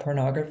and that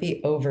pornography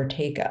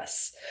overtake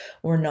us.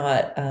 We're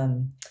not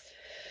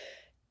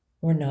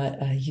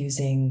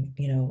using,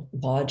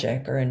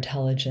 logic or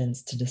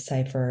intelligence to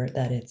decipher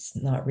that it's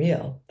not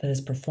real, that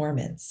it's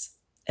performance.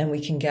 And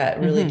we can get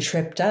really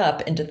tripped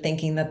up into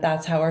thinking that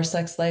that's how our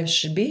sex lives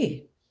should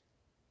be.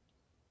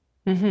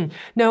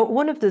 Now,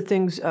 one of the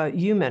things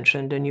you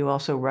mentioned, and you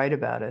also write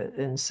about it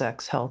in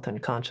Sex, Health,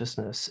 and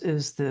Consciousness,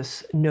 is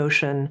this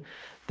notion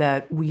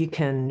that we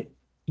can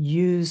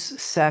use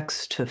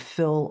sex to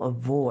fill a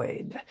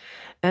void.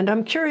 And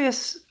I'm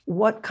curious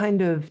what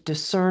kind of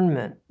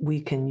discernment we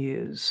can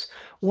use.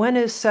 When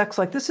is sex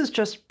like, this is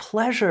just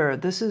pleasure,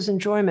 this is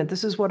enjoyment,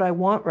 this is what I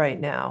want right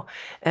now?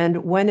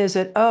 And when is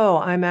it, oh,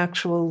 I'm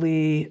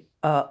actually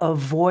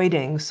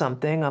avoiding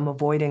something, I'm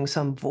avoiding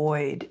some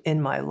void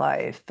in my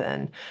life,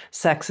 and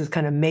sex is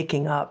kind of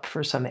making up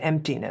for some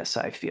emptiness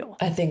I feel?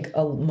 I think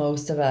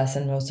most of us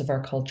and most of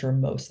our culture,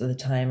 most of the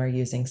time, are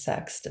using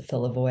sex to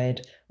fill a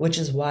void, which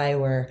is why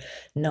we're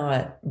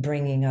not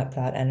bringing up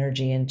that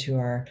energy into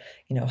our,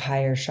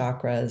 higher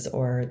chakras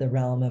or the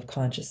realm of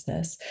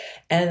consciousness.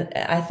 And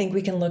I think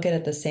we can look at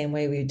it the same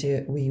way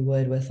we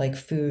would with like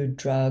food,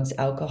 drugs,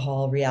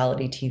 alcohol,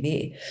 reality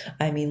TV.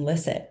 I mean,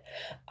 listen,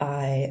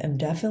 I am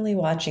definitely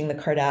watching the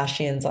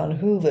Kardashians on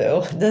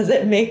Hulu. Does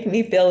it make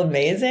me feel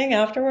amazing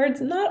afterwards?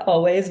 Not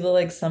always, but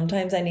like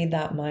sometimes I need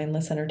that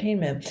mindless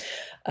entertainment.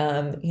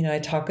 I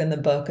talk in the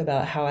book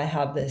about how I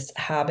have this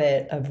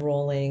habit of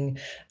rolling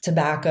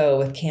tobacco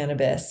with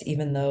cannabis,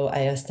 even though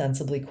I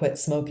ostensibly quit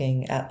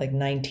smoking at like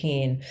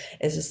 19.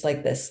 It's just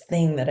like this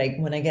thing that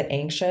when I get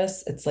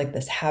anxious, it's like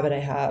this habit I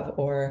have,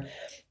 or,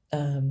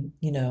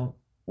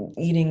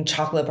 eating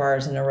chocolate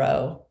bars in a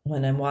row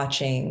when I'm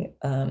watching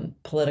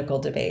political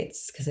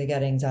debates because I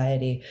get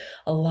anxiety.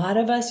 A lot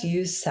of us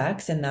use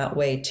sex in that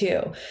way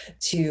too,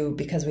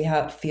 because we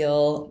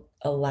feel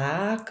a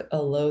lack, a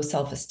low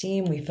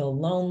self-esteem, we feel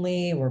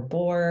lonely, we're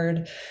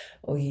bored,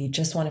 we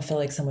just want to feel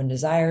like someone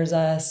desires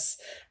us.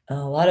 A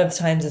lot of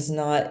times it's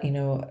not,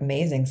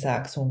 amazing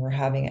sex when we're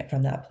having it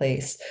from that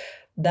place.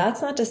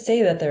 That's not to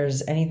say that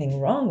there's anything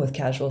wrong with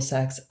casual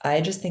sex.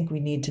 I just think we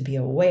need to be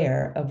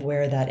aware of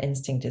where that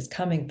instinct is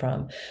coming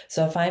from.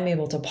 So if I'm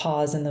able to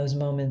pause in those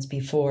moments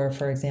before,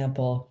 for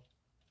example,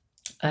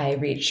 I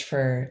reach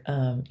for,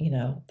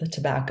 the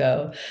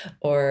tobacco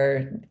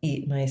or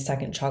eat my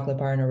second chocolate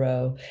bar in a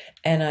row,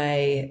 and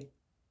I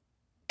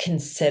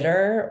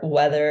consider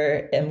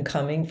whether I'm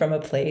coming from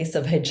a place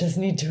of I just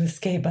need to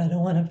escape, I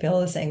don't want to feel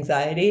this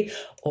anxiety,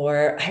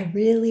 or I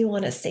really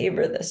want to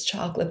savor this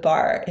chocolate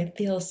bar. It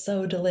feels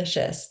so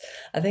delicious.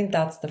 I think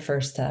that's the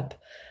first step.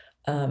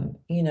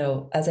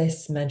 As I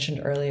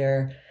mentioned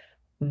earlier,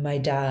 my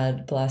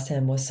dad, bless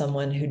him, was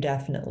someone who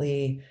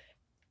definitely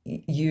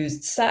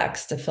used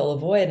sex to fill a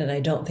void, and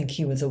I don't think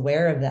he was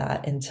aware of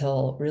that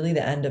until really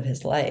the end of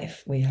his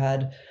life. We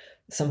had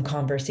some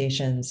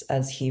conversations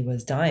as he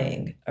was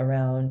dying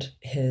around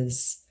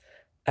his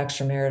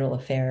extramarital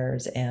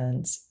affairs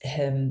and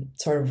him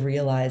sort of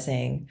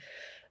realizing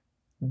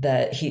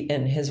that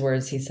in his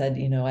words, he said,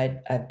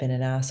 I've been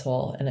an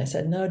asshole. And I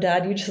said, no,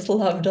 Dad, you just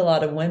loved a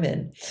lot of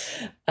women.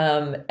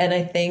 And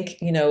I think,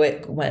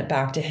 it went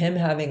back to him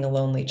having a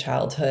lonely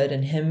childhood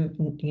and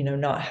him,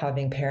 not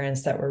having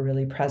parents that were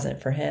really present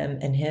for him,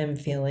 and him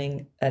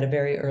feeling at a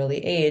very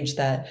early age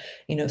that,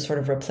 sort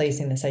of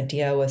replacing this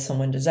idea with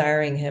someone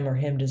desiring him or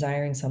him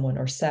desiring someone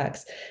or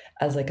sex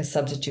as like a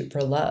substitute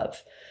for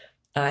love.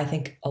 I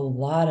think a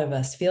lot of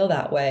us feel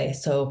that way.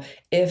 So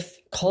if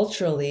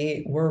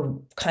culturally we're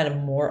kind of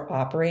more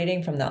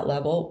operating from that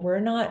level, we're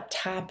not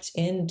tapped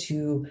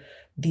into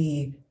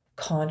the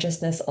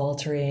consciousness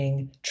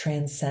altering,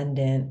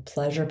 transcendent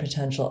pleasure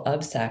potential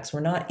of sex. We're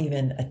not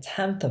even a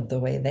tenth of the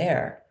way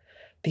there,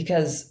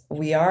 because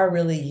we are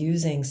really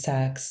using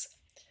sex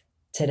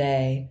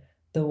today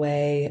the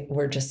way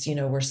we're just,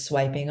 we're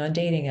swiping on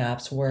dating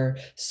apps,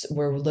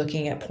 we're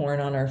looking at porn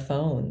on our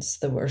phones,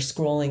 that we're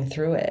scrolling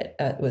through it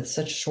with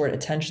such a short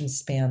attention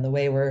span, the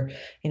way we're,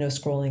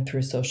 scrolling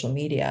through social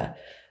media.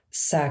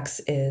 sex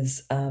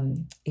is,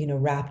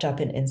 wrapped up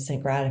in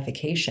instant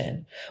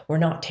gratification. We're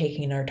not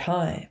taking our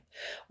time.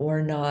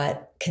 We're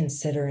not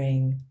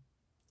considering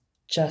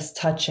just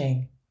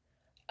touching,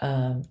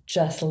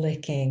 just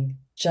licking,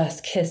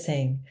 just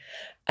kissing,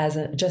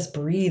 just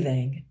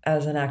breathing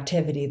as an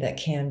activity that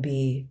can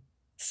be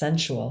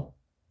sensual.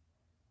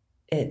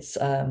 It's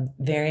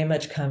very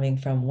much coming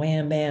from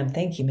wham, bam,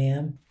 thank you,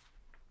 ma'am.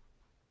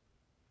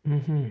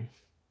 Mm-hmm.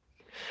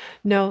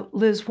 Now,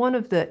 Liz, one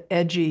of the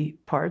edgy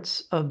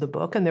parts of the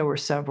book, and there were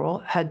several,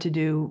 had to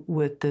do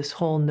with this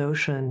whole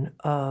notion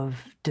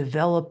of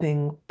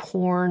developing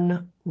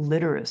porn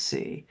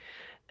literacy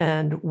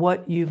and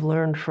what you've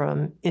learned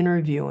from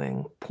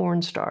interviewing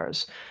porn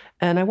stars.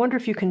 And I wonder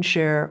if you can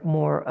share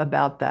more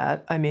about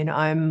that. I mean,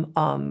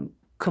 I'm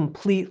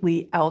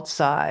completely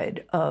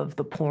outside of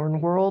the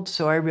porn world,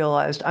 so I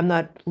realized I'm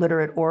not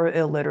literate or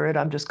illiterate,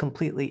 I'm just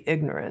completely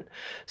ignorant.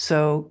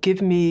 So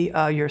give me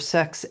your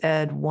sex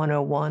ed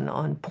 101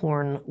 on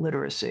porn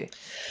literacy.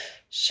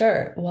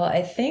 Sure. Well,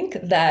 I think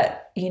that,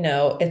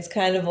 it's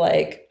kind of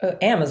like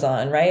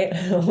Amazon, right?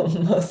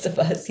 Most of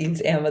us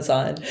use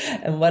Amazon.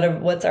 And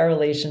what's our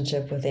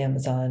relationship with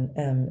Amazon?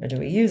 Or do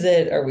we use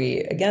it? Are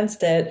we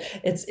against it?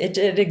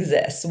 It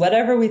exists.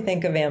 Whatever we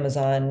think of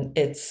Amazon,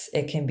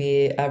 it can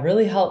be a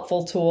really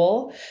helpful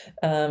tool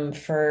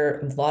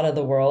for a lot of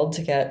the world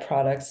to get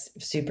products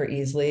super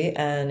easily.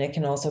 And it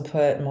can also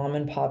put mom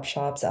and pop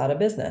shops out of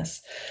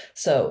business.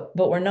 So,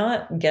 but we're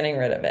not getting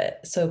rid of it.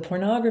 So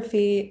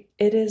pornography,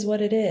 it is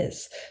what it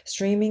is.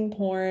 Streaming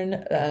porn,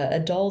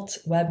 adult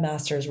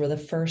webmasters were the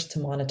first to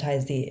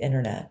monetize the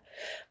internet.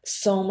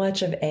 So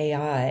much of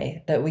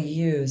AI that we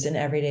use in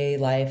everyday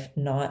life,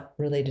 not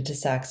related to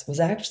sex, was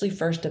actually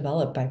first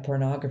developed by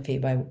pornography,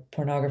 by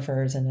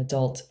pornographers and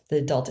the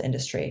adult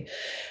industry.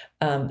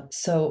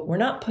 So we're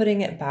not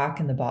putting it back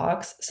in the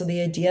box. So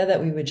the idea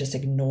that we would just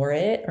ignore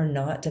it or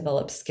not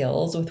develop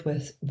skills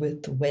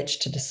with which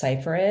to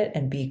decipher it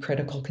and be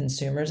critical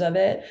consumers of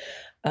it,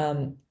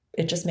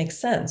 it just makes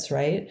sense,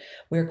 right?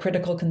 We're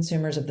critical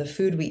consumers of the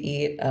food we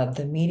eat, of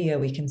the media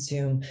we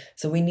consume.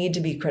 So we need to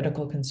be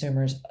critical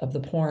consumers of the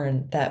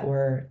porn that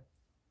we're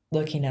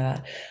looking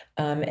at.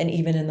 And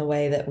even in the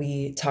way that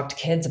we talk to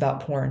kids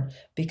about porn,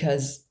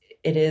 because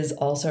it is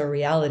also a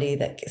reality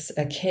that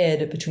a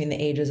kid between the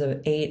ages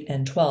of 8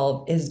 and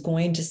 12 is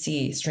going to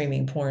see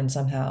streaming porn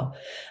somehow.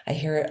 I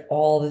hear it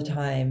all the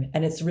time.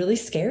 And it's really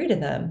scary to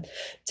them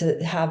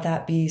to have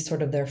that be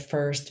sort of their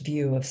first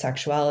view of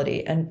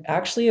sexuality. And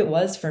actually, it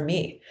was for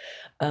me.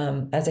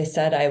 As I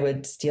said, I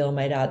would steal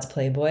my dad's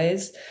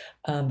Playboys,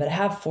 but I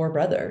have 4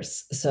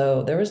 brothers.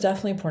 So there was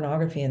definitely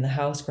pornography in the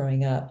house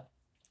growing up.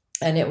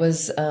 And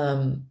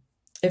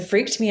it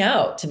freaked me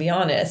out, to be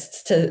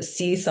honest, to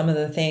see some of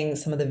the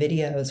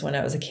videos when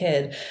I was a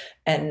kid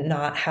and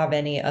not have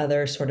any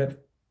other sort of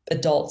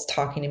adults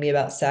talking to me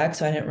about sex.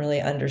 So I didn't really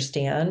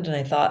understand. And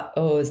I thought,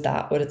 oh, is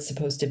that what it's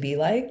supposed to be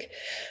like?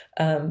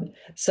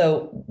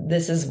 So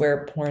this is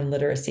where porn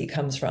literacy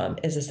comes from,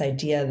 is this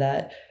idea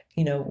that,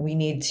 we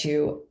need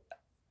to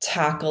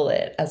tackle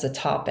it as a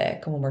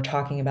topic when we're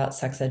talking about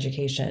sex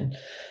education.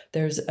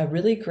 There's a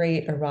really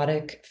great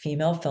erotic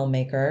female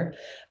filmmaker.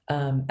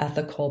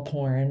 Ethical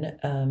porn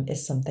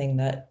is something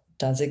that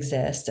does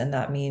exist. And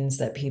that means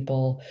that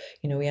people,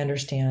 we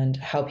understand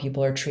how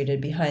people are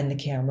treated behind the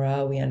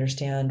camera. We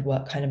understand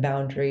what kind of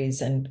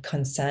boundaries and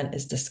consent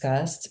is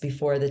discussed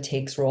before the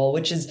takes roll,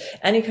 which is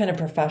any kind of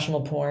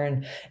professional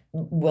porn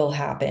will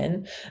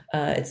happen.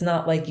 It's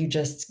not like you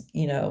just,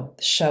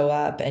 show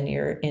up and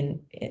you're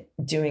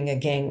doing a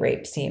gang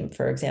rape scene,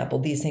 for example.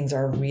 These things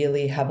are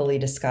really heavily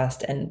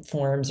discussed and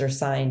forms are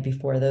signed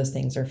before those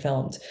things are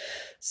filmed.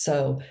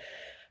 So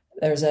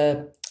there's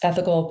a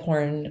ethical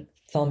porn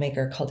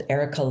filmmaker called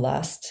Erica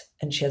Lust,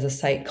 and she has a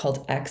site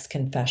called X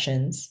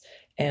Confessions,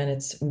 and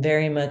it's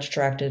very much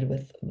directed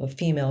with a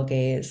female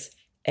gaze.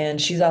 And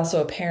she's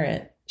also a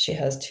parent. She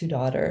has 2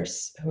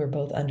 daughters who are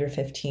both under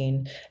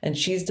 15, and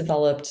she's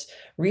developed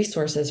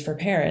resources for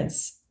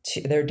parents.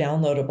 They're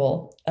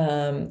downloadable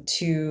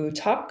to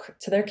talk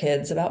to their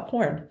kids about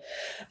porn.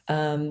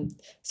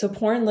 So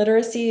porn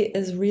literacy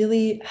is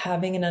really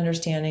having an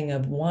understanding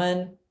of,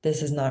 1,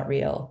 this is not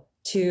real.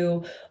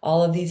 2,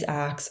 all of these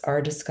acts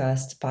are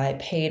discussed by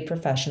paid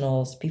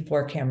professionals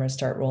before cameras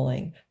start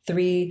rolling.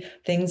 3,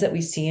 things that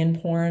we see in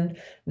porn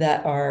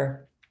that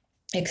are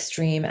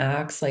extreme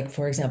acts, like,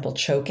 for example,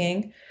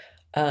 choking.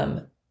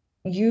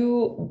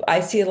 I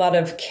see a lot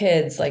of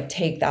kids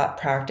take that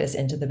practice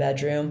into the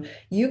bedroom.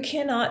 You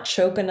cannot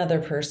choke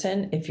another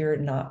person if you're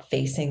not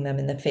facing them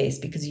in the face,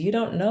 because you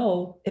don't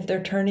know if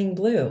they're turning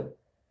blue.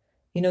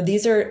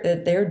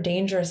 They're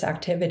dangerous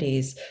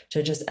activities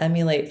to just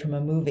emulate from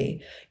a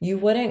movie. You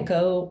wouldn't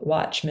go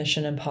watch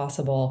Mission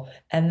Impossible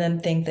and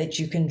then think that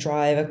you can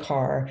drive a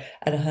car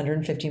at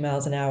 150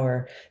 miles an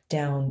hour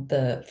down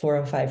the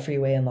 405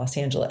 freeway in Los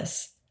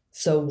Angeles.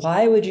 So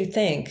why would you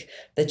think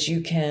that you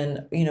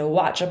can,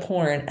 watch a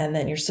porn and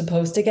then you're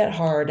supposed to get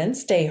hard and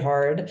stay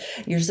hard?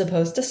 You're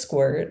supposed to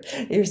squirt.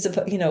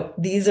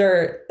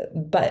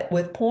 But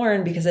with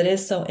porn, because it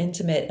is so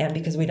intimate and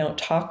because we don't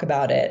talk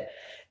about it,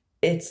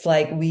 it's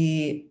like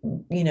we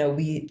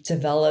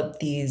develop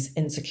these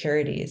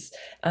insecurities.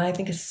 And I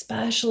think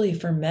especially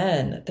for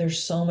men,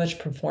 there's so much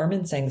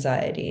performance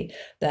anxiety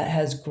that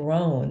has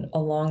grown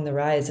along the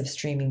rise of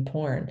streaming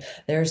porn.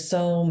 There's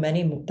so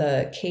many,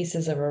 the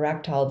cases of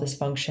erectile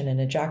dysfunction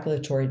and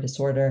ejaculatory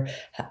disorder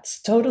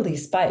has totally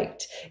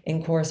spiked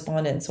in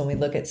correspondence when we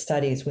look at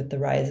studies with the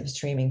rise of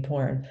streaming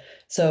porn.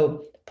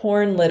 So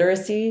porn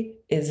literacy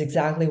is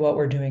exactly what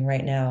we're doing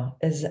right now,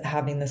 is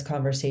having this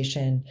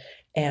conversation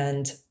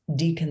and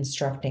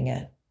deconstructing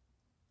it.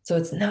 So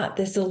it's not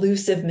this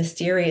elusive,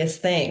 mysterious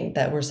thing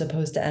that we're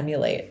supposed to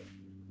emulate.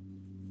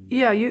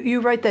 Yeah, you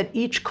write that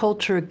each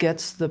culture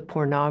gets the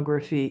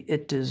pornography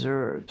it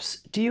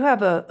deserves. Do you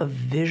have a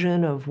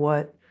vision of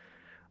what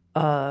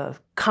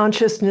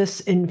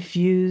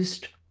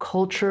consciousness-infused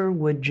culture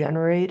would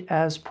generate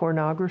as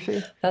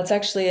pornography? That's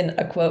actually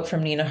a quote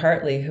from Nina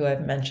Hartley, who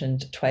I've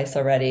mentioned twice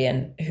already,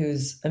 and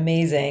who's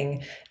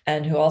amazing,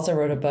 and who also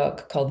wrote a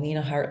book called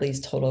Nina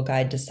Hartley's Total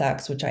Guide to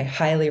Sex, which I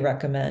highly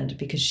recommend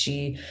because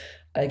she,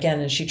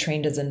 again, and she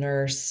trained as a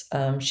nurse.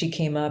 She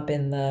came up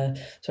in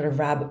the sort of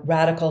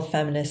radical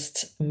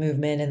feminist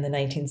movement in the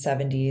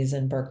 1970s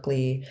in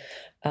Berkeley.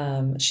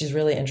 She's a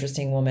really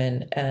interesting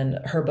woman, and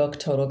her book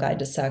Total Guide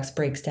to Sex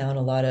breaks down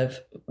a lot of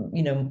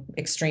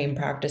extreme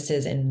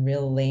practices in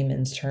real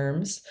layman's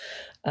terms,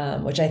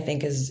 which I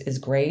think is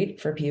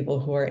great for people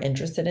who are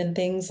interested in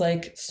things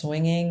like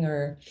swinging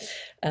or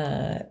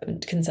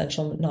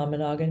consensual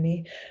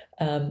non-monogamy.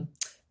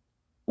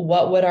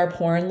 What would our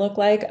porn look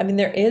like? I mean,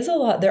 there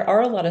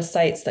are a lot of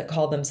sites that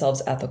call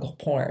themselves ethical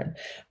porn.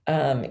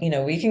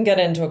 We can get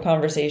into a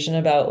conversation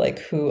about like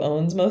who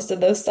owns most of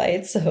those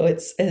sites. So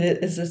it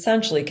is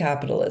essentially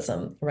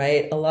capitalism,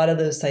 right? A lot of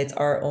those sites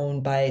are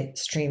owned by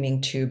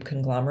streaming tube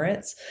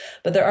conglomerates,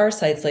 but there are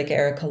sites like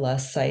Erica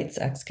Lust's sites,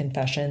 Ex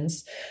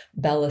Confessions,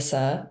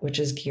 Bellisa, which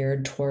is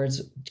geared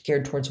towards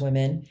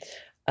women.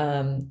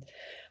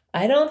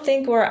 I don't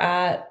think we're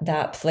at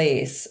that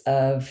place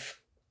of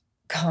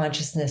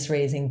consciousness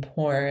raising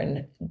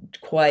porn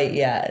quite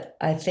yet.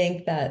 I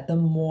think that the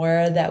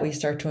more that we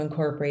start to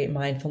incorporate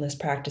mindfulness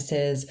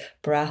practices,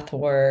 breath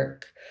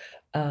work,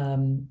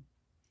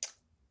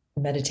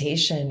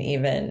 meditation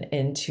even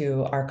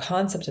into our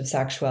concept of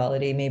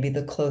sexuality, maybe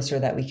the closer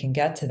that we can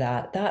get to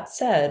that. That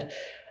said,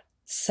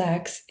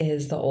 sex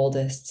is the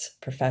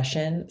oldest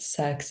profession.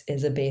 Sex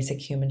is a basic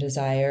human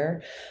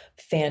desire.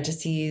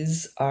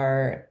 Fantasies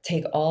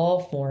take all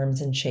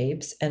forms and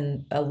shapes,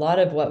 and a lot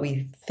of what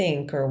we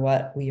think or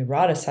what we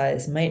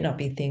eroticize might not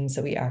be things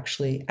that we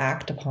actually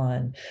act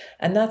upon,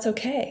 and that's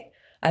okay.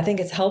 I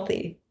think it's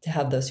healthy to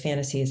have those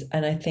fantasies,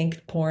 and I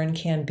think porn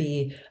can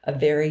be a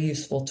very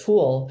useful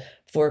tool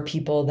for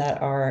people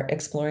that are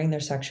exploring their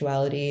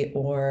sexuality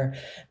or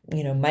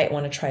might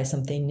want to try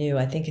something new.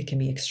 I think it can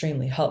be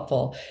extremely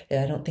helpful.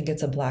 I don't think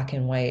it's a black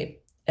and white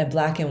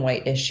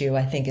issue.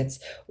 I think it's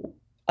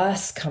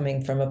us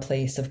coming from a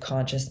place of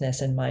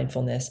consciousness and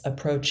mindfulness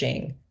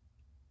approaching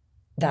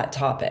that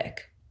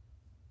topic.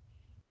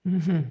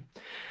 Mm-hmm.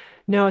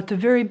 Now, at the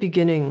very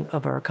beginning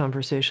of our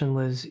conversation,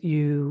 Liz,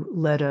 you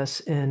led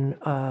us in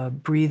a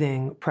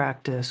breathing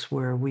practice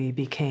where we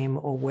became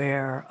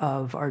aware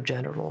of our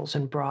genitals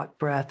and brought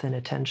breath and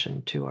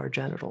attention to our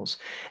genitals.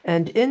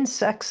 And in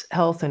Sex,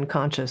 Health, and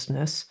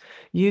Consciousness,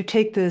 you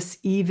take this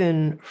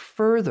even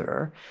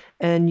further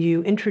and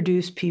you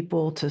introduce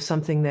people to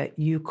something that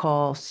you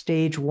call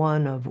stage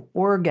 1 of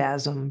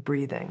orgasm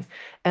breathing.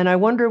 And I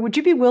wonder, would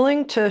you be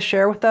willing to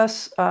share with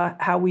us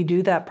how we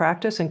do that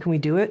practice, and can we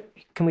do it?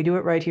 Can we do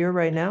it right here,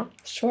 right now?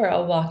 Sure.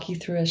 I'll walk you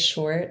through a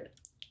short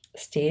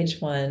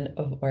stage 1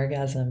 of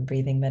orgasm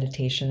breathing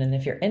meditation. And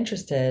if you're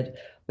interested,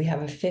 we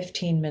have a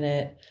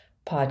 15-minute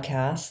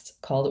podcast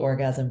called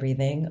Orgasm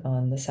Breathing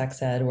on the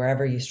Sex Ed,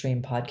 wherever you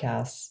stream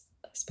podcasts,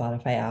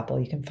 Spotify, Apple,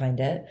 you can find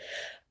it.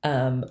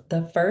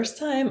 The first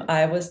time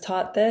I was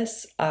taught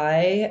this,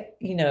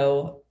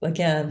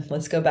 again,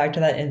 let's go back to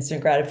that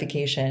instant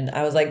gratification.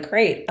 I was like,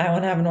 great, I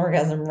want to have an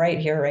orgasm right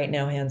here, right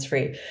now, hands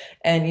free.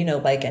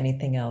 And, like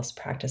anything else,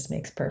 practice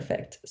makes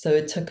perfect. So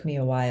it took me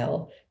a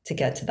while to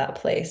get to that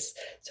place.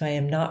 So I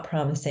am not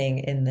promising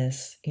in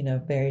this,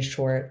 very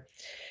short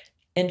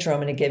intro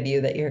I'm going to give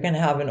you that you're going to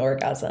have an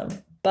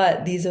orgasm.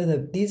 But these are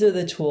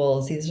the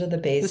tools. These are the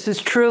basics. This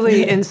is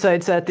truly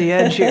insights at the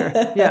edge here.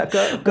 Yeah,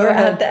 go We're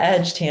ahead. at the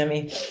edge,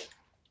 Tami.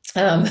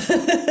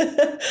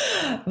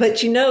 But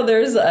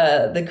there's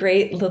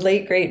the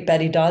late great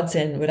Betty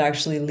Dodson would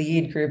actually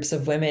lead groups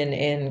of women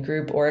in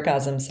group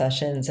orgasm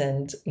sessions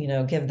and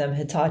give them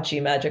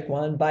Hitachi Magic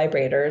Wand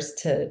vibrators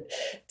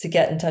to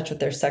get in touch with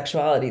their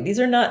sexuality. These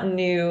are not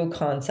new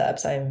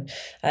concepts. I'm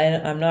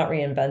not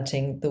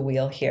reinventing the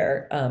wheel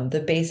here. The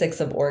basics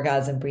of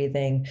orgasm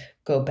breathing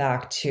go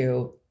back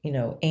to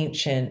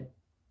ancient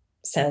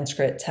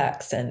Sanskrit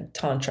texts and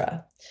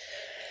Tantra.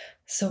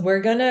 So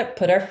we're going to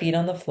put our feet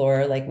on the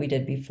floor like we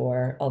did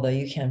before, although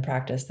you can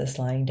practice this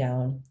lying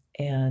down.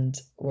 And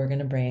we're going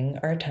to bring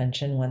our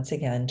attention once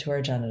again to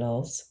our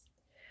genitals.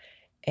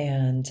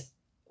 And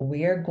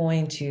we are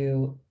going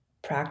to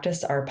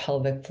practice our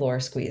pelvic floor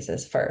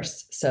squeezes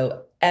first.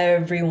 So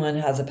everyone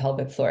has a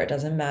pelvic floor. It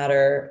doesn't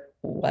matter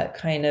what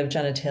kind of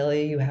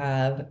genitalia you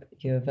have.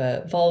 You have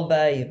a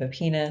vulva, you have a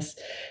penis,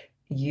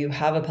 you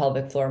have a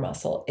pelvic floor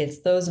muscle.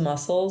 It's those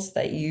muscles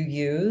that you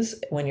use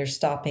when you're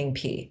stopping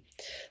pee.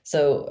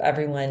 So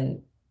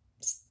everyone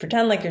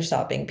pretend like you're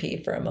stopping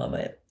pee for a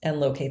moment and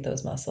locate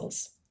those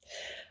muscles.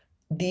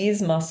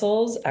 These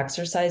muscles,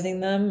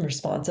 exercising them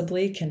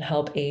responsibly, can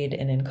help aid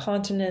in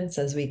incontinence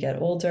as we get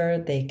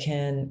older. They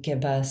can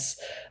give us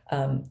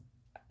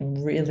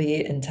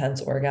really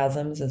intense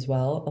orgasms as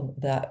well,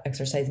 that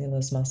exercising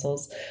those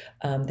muscles.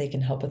 They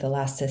can help with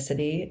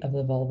elasticity of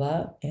the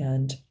vulva.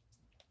 And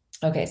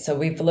okay, so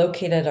we've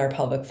located our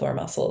pelvic floor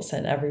muscles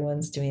and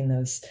everyone's doing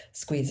those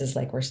squeezes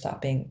like we're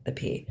stopping the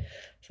pee.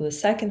 So the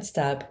second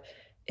step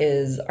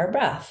is our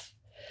breath.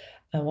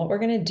 And what we're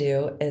going to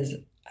do is,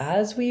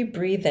 as we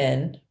breathe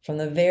in from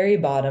the very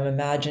bottom,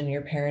 imagine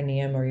your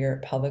perineum or your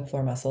pelvic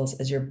floor muscles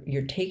as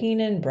you're taking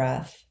in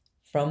breath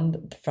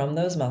from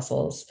those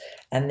muscles,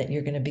 and that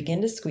you're going to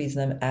begin to squeeze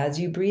them as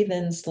you breathe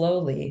in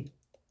slowly,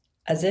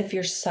 as if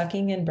you're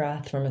sucking in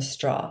breath from a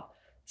straw.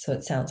 So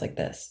it sounds like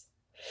this.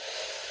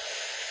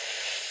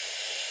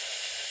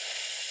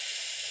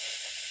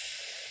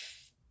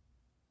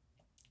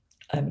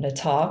 I'm going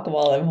to talk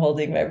while I'm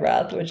holding my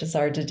breath, which is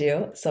hard to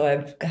do. So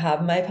I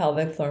have my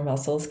pelvic floor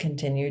muscles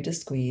continue to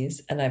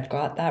squeeze, and I've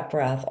got that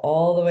breath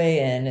all the way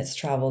in. It's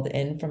traveled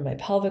in from my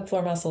pelvic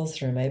floor muscles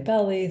through my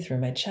belly, through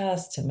my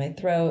chest, to my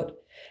throat.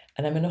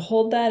 And I'm going to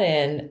hold that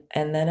in,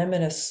 and then I'm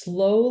going to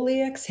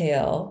slowly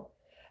exhale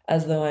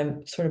as though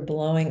I'm sort of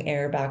blowing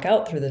air back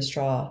out through the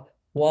straw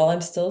while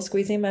I'm still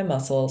squeezing my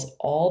muscles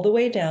all the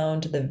way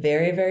down to the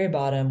very, very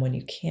bottom when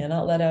you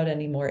cannot let out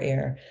any more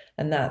air.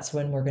 And that's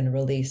when we're going to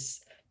release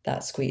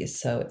that squeeze.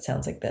 So it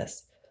sounds like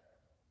this.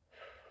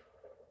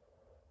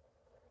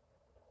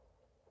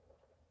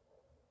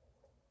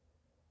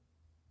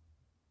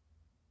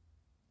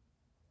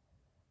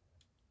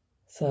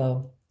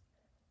 So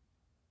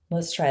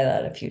let's try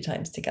that a few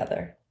times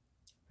together.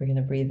 We're going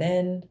to breathe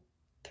in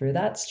through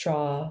that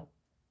straw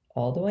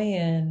all the way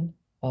in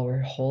while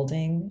we're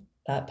holding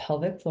that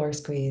pelvic floor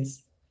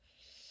squeeze.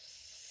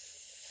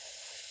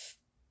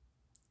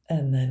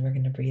 And then we're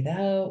going to breathe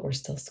out. We're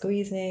still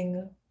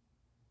squeezing.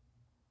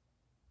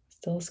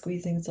 Still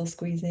squeezing, still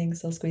squeezing,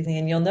 still squeezing.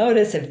 And you'll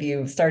notice if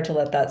you start to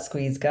let that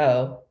squeeze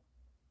go,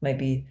 might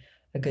be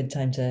a good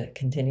time to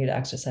continue to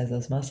exercise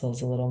those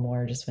muscles a little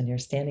more just when you're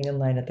standing in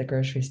line at the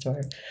grocery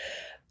store.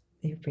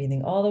 You're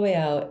breathing all the way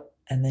out,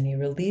 and then you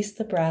release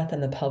the breath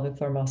and the pelvic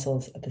floor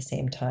muscles at the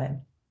same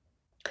time.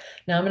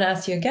 Now I'm going to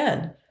ask you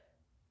again,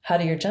 how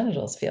do your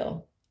genitals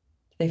feel?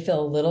 They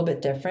feel a little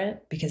bit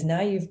different because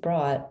now you've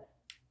brought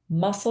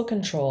muscle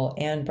control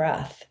and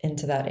breath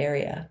into that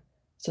area.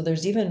 So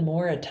there's even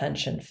more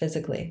attention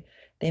physically.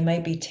 They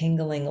might be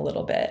tingling a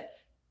little bit.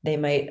 They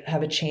might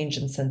have a change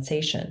in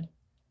sensation.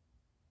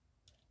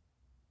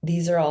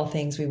 These are all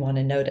things we want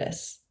to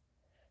notice.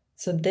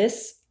 So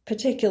this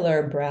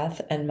particular breath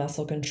and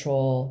muscle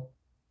control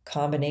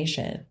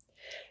combination,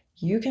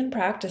 you can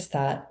practice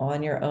that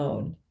on your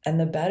own. And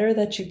the better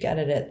that you get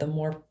at it, the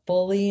more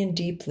fully and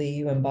deeply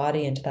you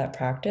embody into that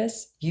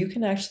practice, you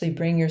can actually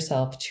bring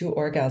yourself to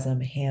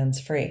orgasm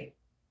hands-free.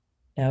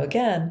 Now,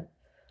 again,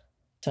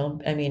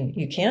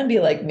 you can be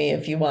like me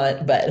if you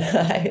want, but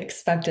I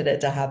expected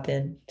it to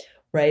happen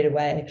right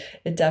away.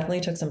 It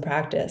definitely took some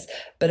practice,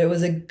 but it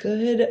was a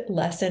good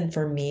lesson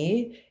for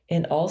me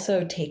in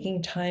also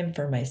taking time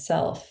for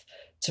myself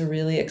to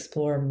really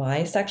explore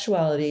my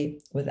sexuality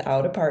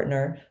without a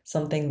partner,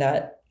 something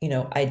that,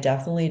 I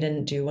definitely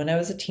didn't do when I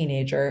was a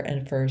teenager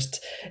and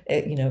first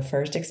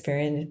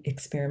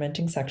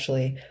experimenting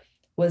sexually,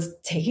 was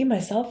taking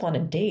myself on a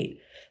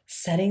date,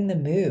 setting the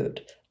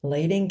mood,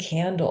 lighting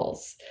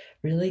candles,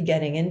 really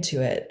getting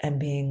into it and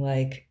being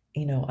like,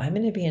 I'm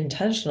going to be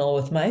intentional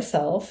with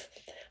myself.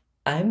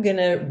 I'm going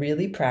to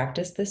really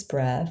practice this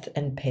breath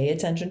and pay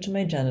attention to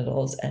my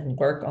genitals and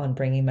work on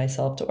bringing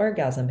myself to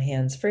orgasm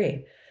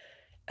hands-free.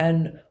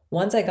 And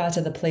once I got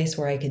to the place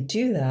where I could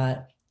do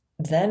that,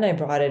 then I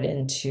brought it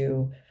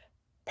into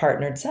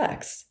partnered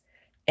sex.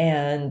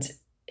 And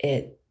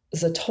it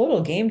was a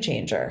total game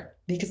changer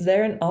because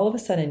then all of a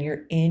sudden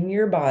you're in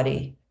your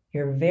body,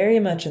 you're very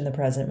much in the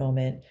present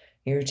moment.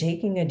 You're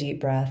taking a deep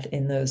breath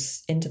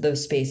into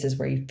those spaces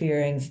where you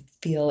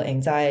feel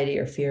anxiety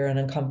or fear and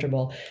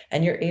uncomfortable,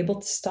 and you're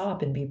able to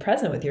stop and be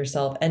present with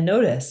yourself and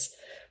notice,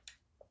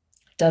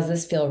 does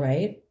this feel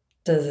right?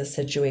 Does the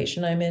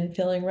situation I'm in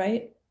feeling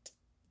right?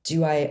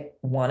 Do I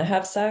want to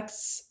have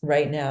sex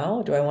right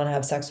now? Do I want to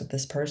have sex with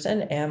this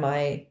person? Am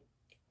I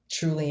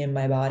truly in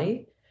my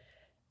body?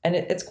 And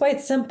it's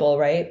quite simple,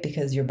 right?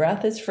 Because your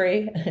breath is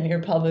free and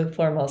your pelvic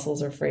floor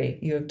muscles are free.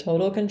 You have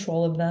total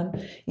control of them.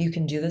 You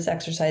can do this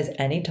exercise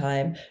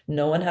anytime.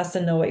 No one has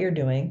to know what you're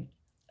doing.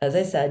 As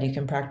I said, you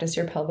can practice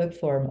your pelvic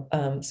floor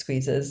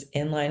squeezes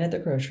in line at the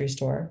grocery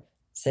store,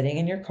 sitting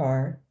in your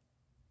car,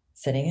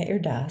 sitting at your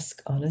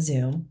desk, on a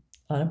Zoom,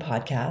 on a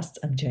podcast.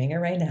 I'm doing it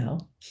right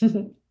now.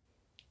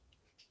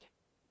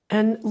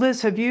 And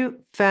Liz, have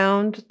you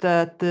found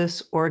that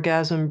this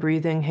orgasm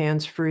breathing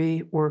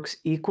hands-free works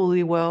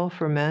equally well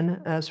for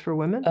men as for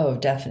women? Oh,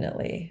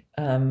 definitely.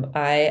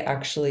 I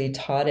actually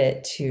taught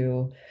it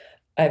to,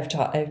 I've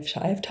taught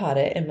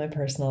it in my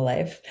personal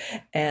life.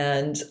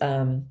 And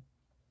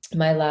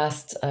my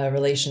last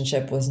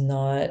relationship was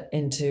not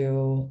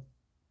into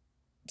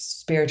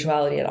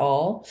spirituality at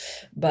all,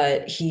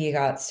 but he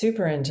got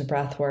super into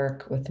breath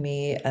work with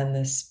me and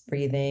this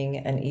breathing,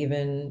 and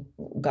even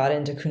got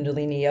into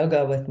Kundalini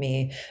yoga with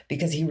me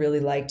because he really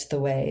liked the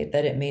way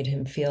that it made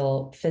him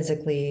feel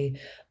physically,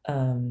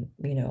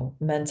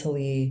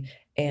 mentally,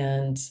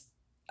 and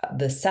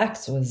the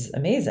sex was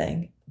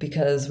amazing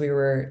because we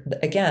were,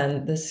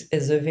 again, this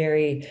is a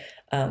very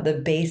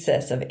the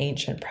basis of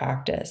ancient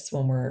practice.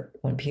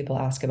 When people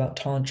ask about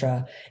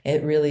tantra,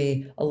 it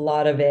really, a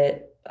lot of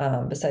it,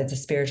 besides the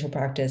spiritual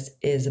practice,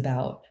 is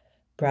about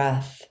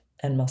breath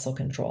and muscle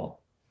control.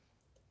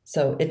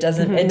 So it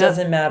doesn't Mhm. it No,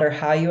 doesn't matter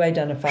how you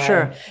identify.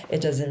 sure.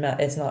 It doesn't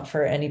matter. It's not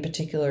for any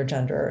particular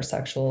gender or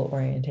sexual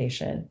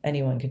orientation.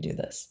 Anyone can do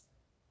this.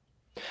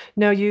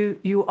 Now,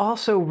 you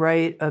also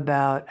write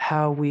about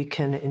how we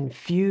can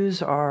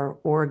infuse our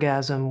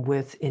orgasm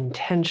with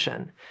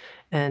intention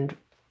and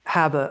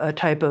have a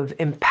type of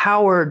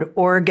empowered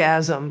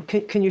orgasm.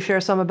 Can you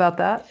share some about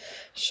that?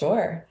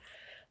 Sure.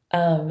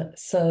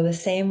 So the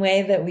same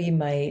way that we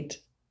might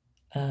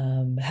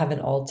have an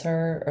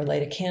altar or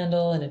light a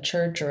candle in a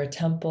church or a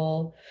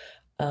temple,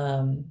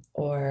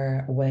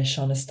 or wish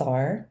on a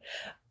star.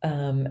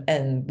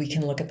 And we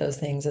can look at those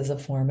things as a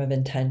form of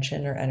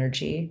intention or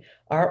energy.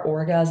 Our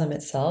orgasm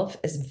itself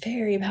is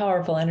very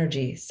powerful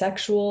energy.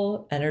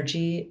 Sexual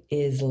energy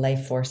is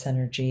life force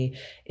energy.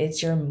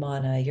 It's your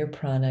mana, your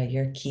prana,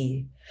 your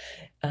ki.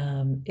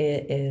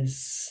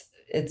 It's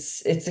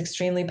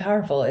extremely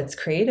powerful. It's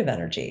creative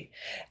energy,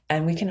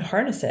 and we can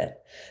harness it.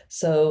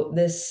 So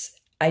this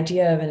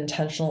idea of an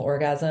intentional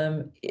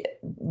orgasm,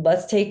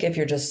 let's take, if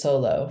you're just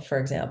solo, for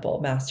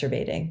example,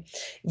 masturbating,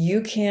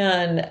 you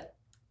can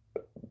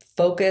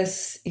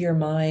focus your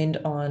mind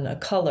on a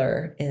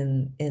color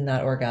in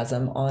that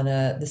orgasm, on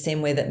the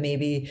same way that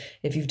maybe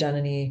if you've done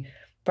any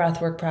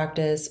breathwork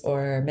practice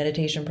or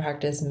meditation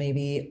practice,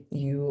 maybe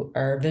you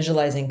are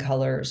visualizing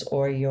colors,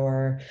 or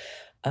you're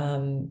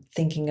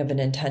thinking of an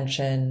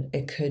intention.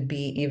 It could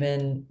be,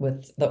 even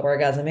with the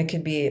orgasm, it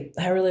could be,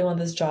 I really want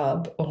this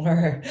job,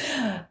 or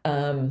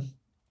um,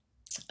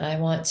 I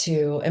want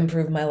to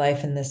improve my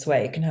life in this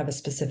way. You can have a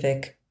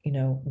specific,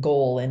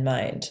 goal in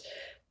mind,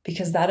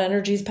 because that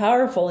energy is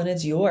powerful and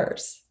it's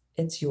yours.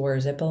 It's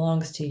yours. It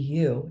belongs to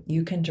you.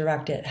 You can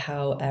direct it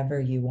however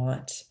you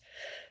want.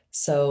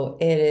 So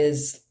it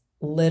is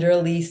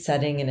literally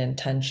setting an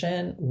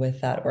intention with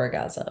that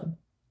orgasm.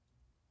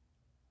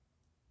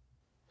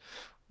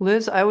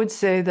 Liz, I would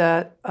say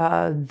that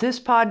this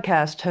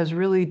podcast has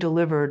really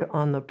delivered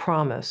on the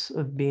promise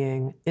of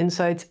being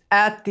insights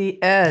at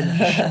the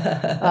edge.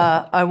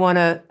 I want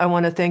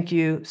to thank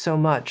you so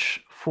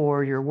much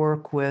for your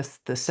work with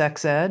the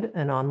Sex Ed,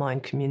 an online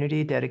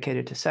community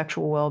dedicated to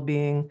sexual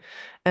well-being,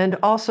 and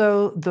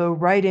also the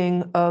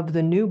writing of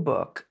the new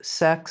book,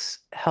 Sex,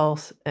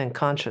 Health, and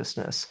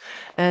Consciousness.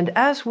 And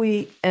as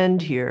we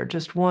end here,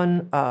 just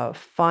one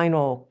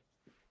final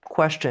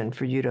question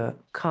for you to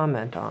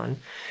comment on.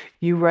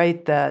 You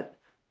write that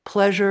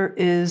pleasure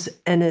is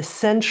an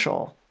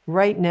essential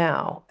right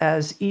now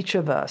as each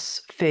of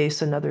us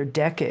face another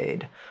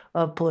decade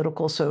of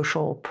political,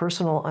 social,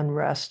 personal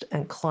unrest,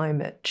 and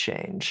climate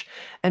change.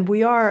 And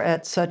we are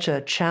at such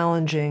a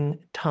challenging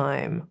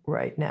time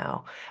right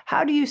now.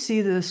 How do you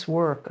see this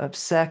work of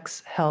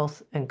sex,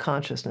 health, and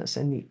consciousness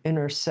and the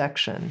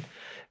intersection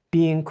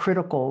being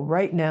critical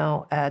right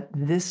now at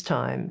this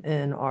time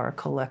in our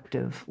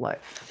collective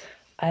life?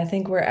 I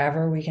think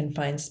wherever we can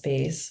find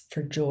space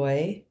for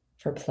joy,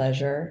 for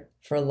pleasure,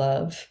 for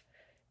love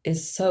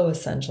is so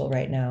essential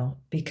right now,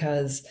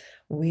 because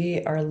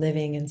we are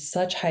living in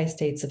such high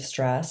states of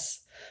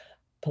stress,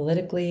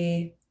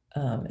 politically,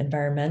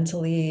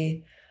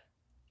 environmentally,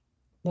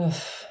 ugh,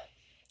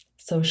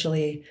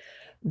 socially,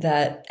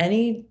 that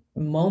any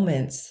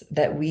moments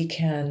that we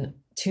can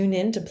tune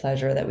into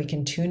pleasure, that we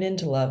can tune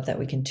into love, that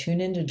we can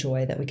tune into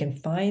joy, that we can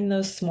find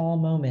those small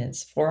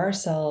moments for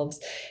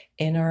ourselves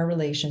in our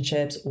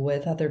relationships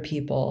with other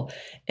people,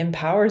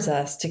 empowers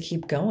us to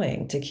keep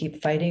going, to keep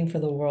fighting for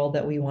the world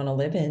that we want to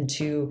live in,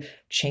 to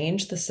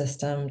change the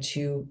system,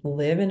 to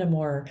live in a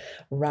more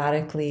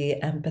radically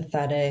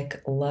empathetic,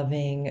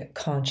 loving,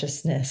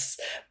 consciousness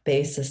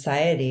based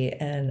society.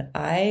 And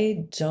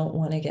I don't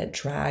want to get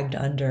dragged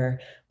under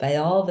by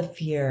all the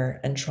fear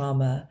and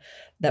trauma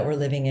that we're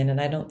living in. And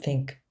I don't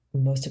think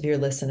most of your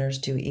listeners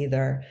do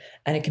either.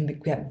 And it can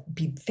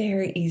be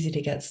very easy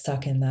to get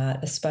stuck in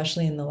that,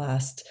 especially in the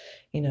last,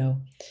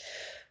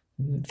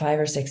 5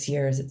 or 6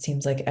 years. It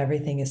seems like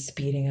everything is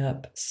speeding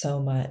up so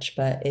much.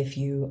 But if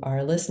you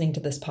are listening to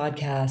this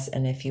podcast,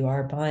 and if you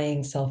are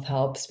buying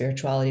self-help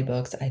spirituality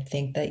books, I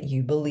think that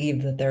you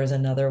believe that there's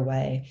another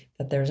way,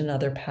 that there's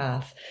another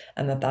path,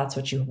 and that that's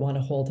what you want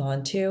to hold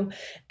on to.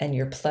 And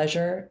your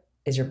pleasure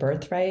is your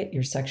birthright,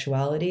 your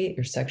sexuality,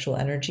 your sexual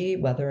energy,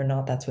 whether or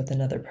not that's with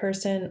another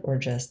person or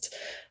just,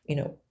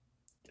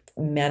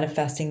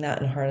 manifesting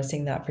that and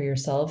harnessing that for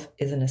yourself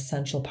is an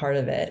essential part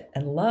of it.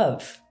 And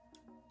love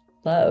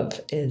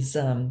is,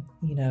 to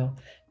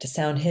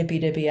sound hippy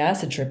dippy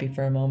acid trippy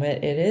for a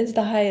moment, it is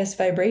the highest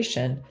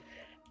vibration.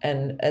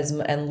 And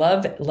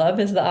love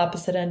is the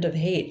opposite end of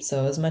hate.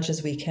 So as much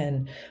as we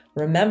can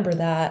remember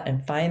that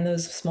and find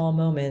those small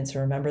moments,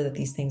 remember that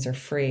these things are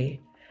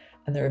free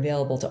and they're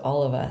available to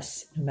all of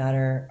us, no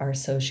matter our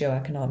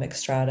socioeconomic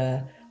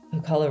strata, the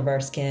color of our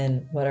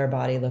skin, what our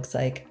body looks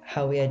like,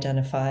 how we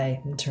identify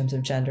in terms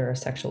of gender or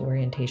sexual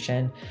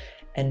orientation,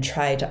 and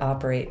try to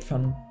operate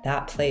from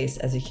that place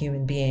as a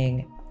human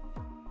being,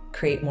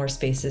 create more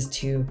spaces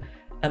to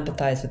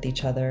empathize with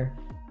each other,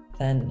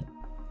 then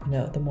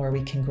the more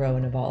we can grow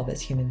and evolve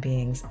as human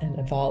beings and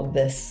evolve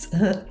this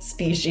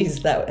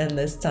species that in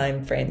this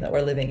time frame that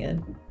we're living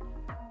in.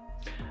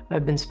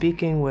 I've been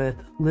speaking with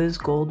Liz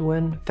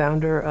Goldwyn,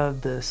 founder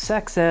of the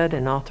Sex Ed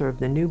and author of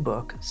the new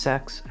book,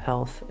 Sex,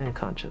 Health, and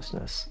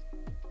Consciousness.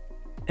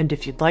 And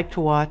if you'd like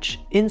to watch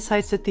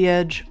Insights at the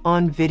Edge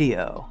on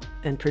video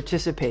and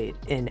participate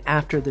in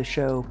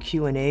after-the-show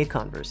Q&A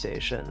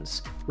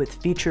conversations with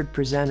featured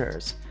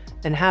presenters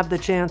and have the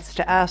chance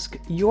to ask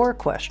your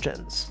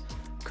questions,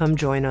 come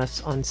join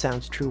us on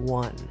Sounds True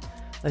 1,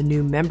 a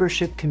new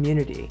membership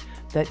community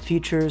that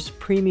features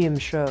premium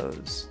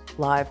shows,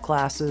 live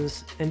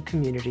classes, and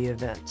community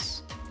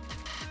events.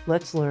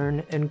 Let's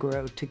learn and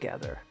grow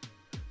together.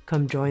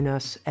 Come join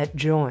us at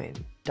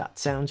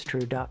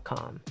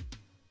join.soundstrue.com.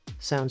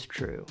 Sounds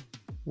True,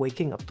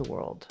 waking up the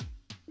world.